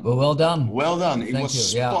done. Well done. Well done. It Thank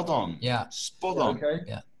was you. spot on. Yeah. Spot on. Okay.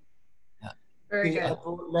 Yeah. Very good.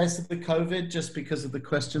 Less of the COVID, just because of the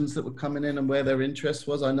questions that were coming in and where their interest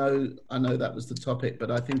was. I know that was the topic, but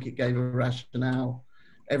I think it gave a rationale.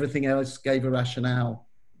 Everything else gave a rationale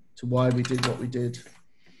to why we did what we did.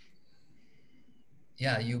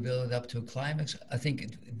 Yeah, you build it up to a climax. I think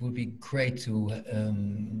it would be great to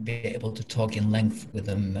be able to talk in length with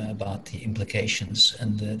them about the implications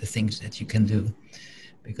and the things that you can do,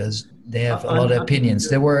 because they have a lot of opinions.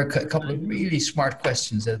 There were a couple of really smart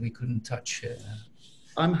questions that we couldn't touch.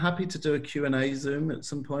 I'm happy to do a Q&A Zoom at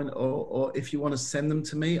some point, or if you want to send them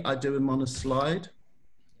to me, I do them on a slide.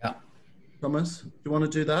 Yeah. Thomas, do you want to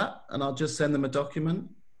do that? And I'll just send them a document.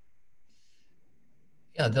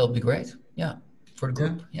 Yeah, that'll be great. Yeah. For the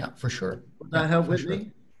group, yeah, for sure. Would that help with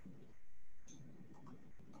me?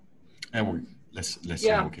 And let's see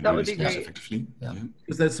how we can do this effectively. Yeah.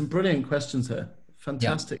 Because there's some brilliant questions here.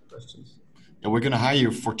 Fantastic questions. Yeah, we're going to hire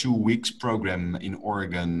you for 2 weeks program in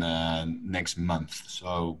Oregon next month.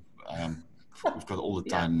 So we've got all the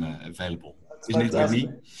time available. Isn't it,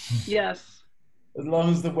 Whitney? Yes. As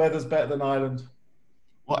long as the weather's better than Ireland.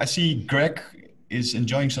 Well, I see Greg is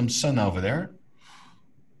enjoying some sun over there.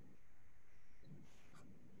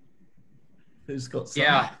 Who's got sun?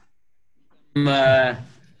 Yeah.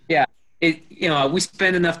 Yeah. We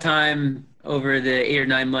spend enough time over the 8 or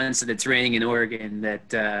 9 months that it's raining in Oregon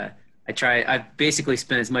that I've basically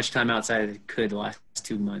spent as much time outside as I could the last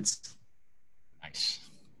 2 months. Nice.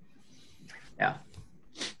 Yeah.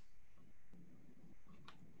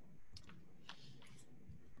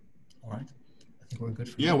 All right. I think we're good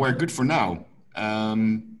for now. We're good for now.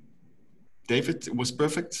 David, it was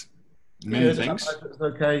perfect. Many thanks.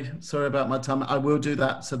 Okay, sorry about my time. I will do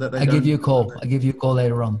that so that they I'll give you a call. I'll give you a call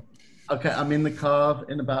later on. Okay, I'm in the car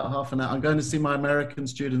in about half an hour. I'm going to see my American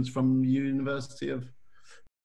students from University of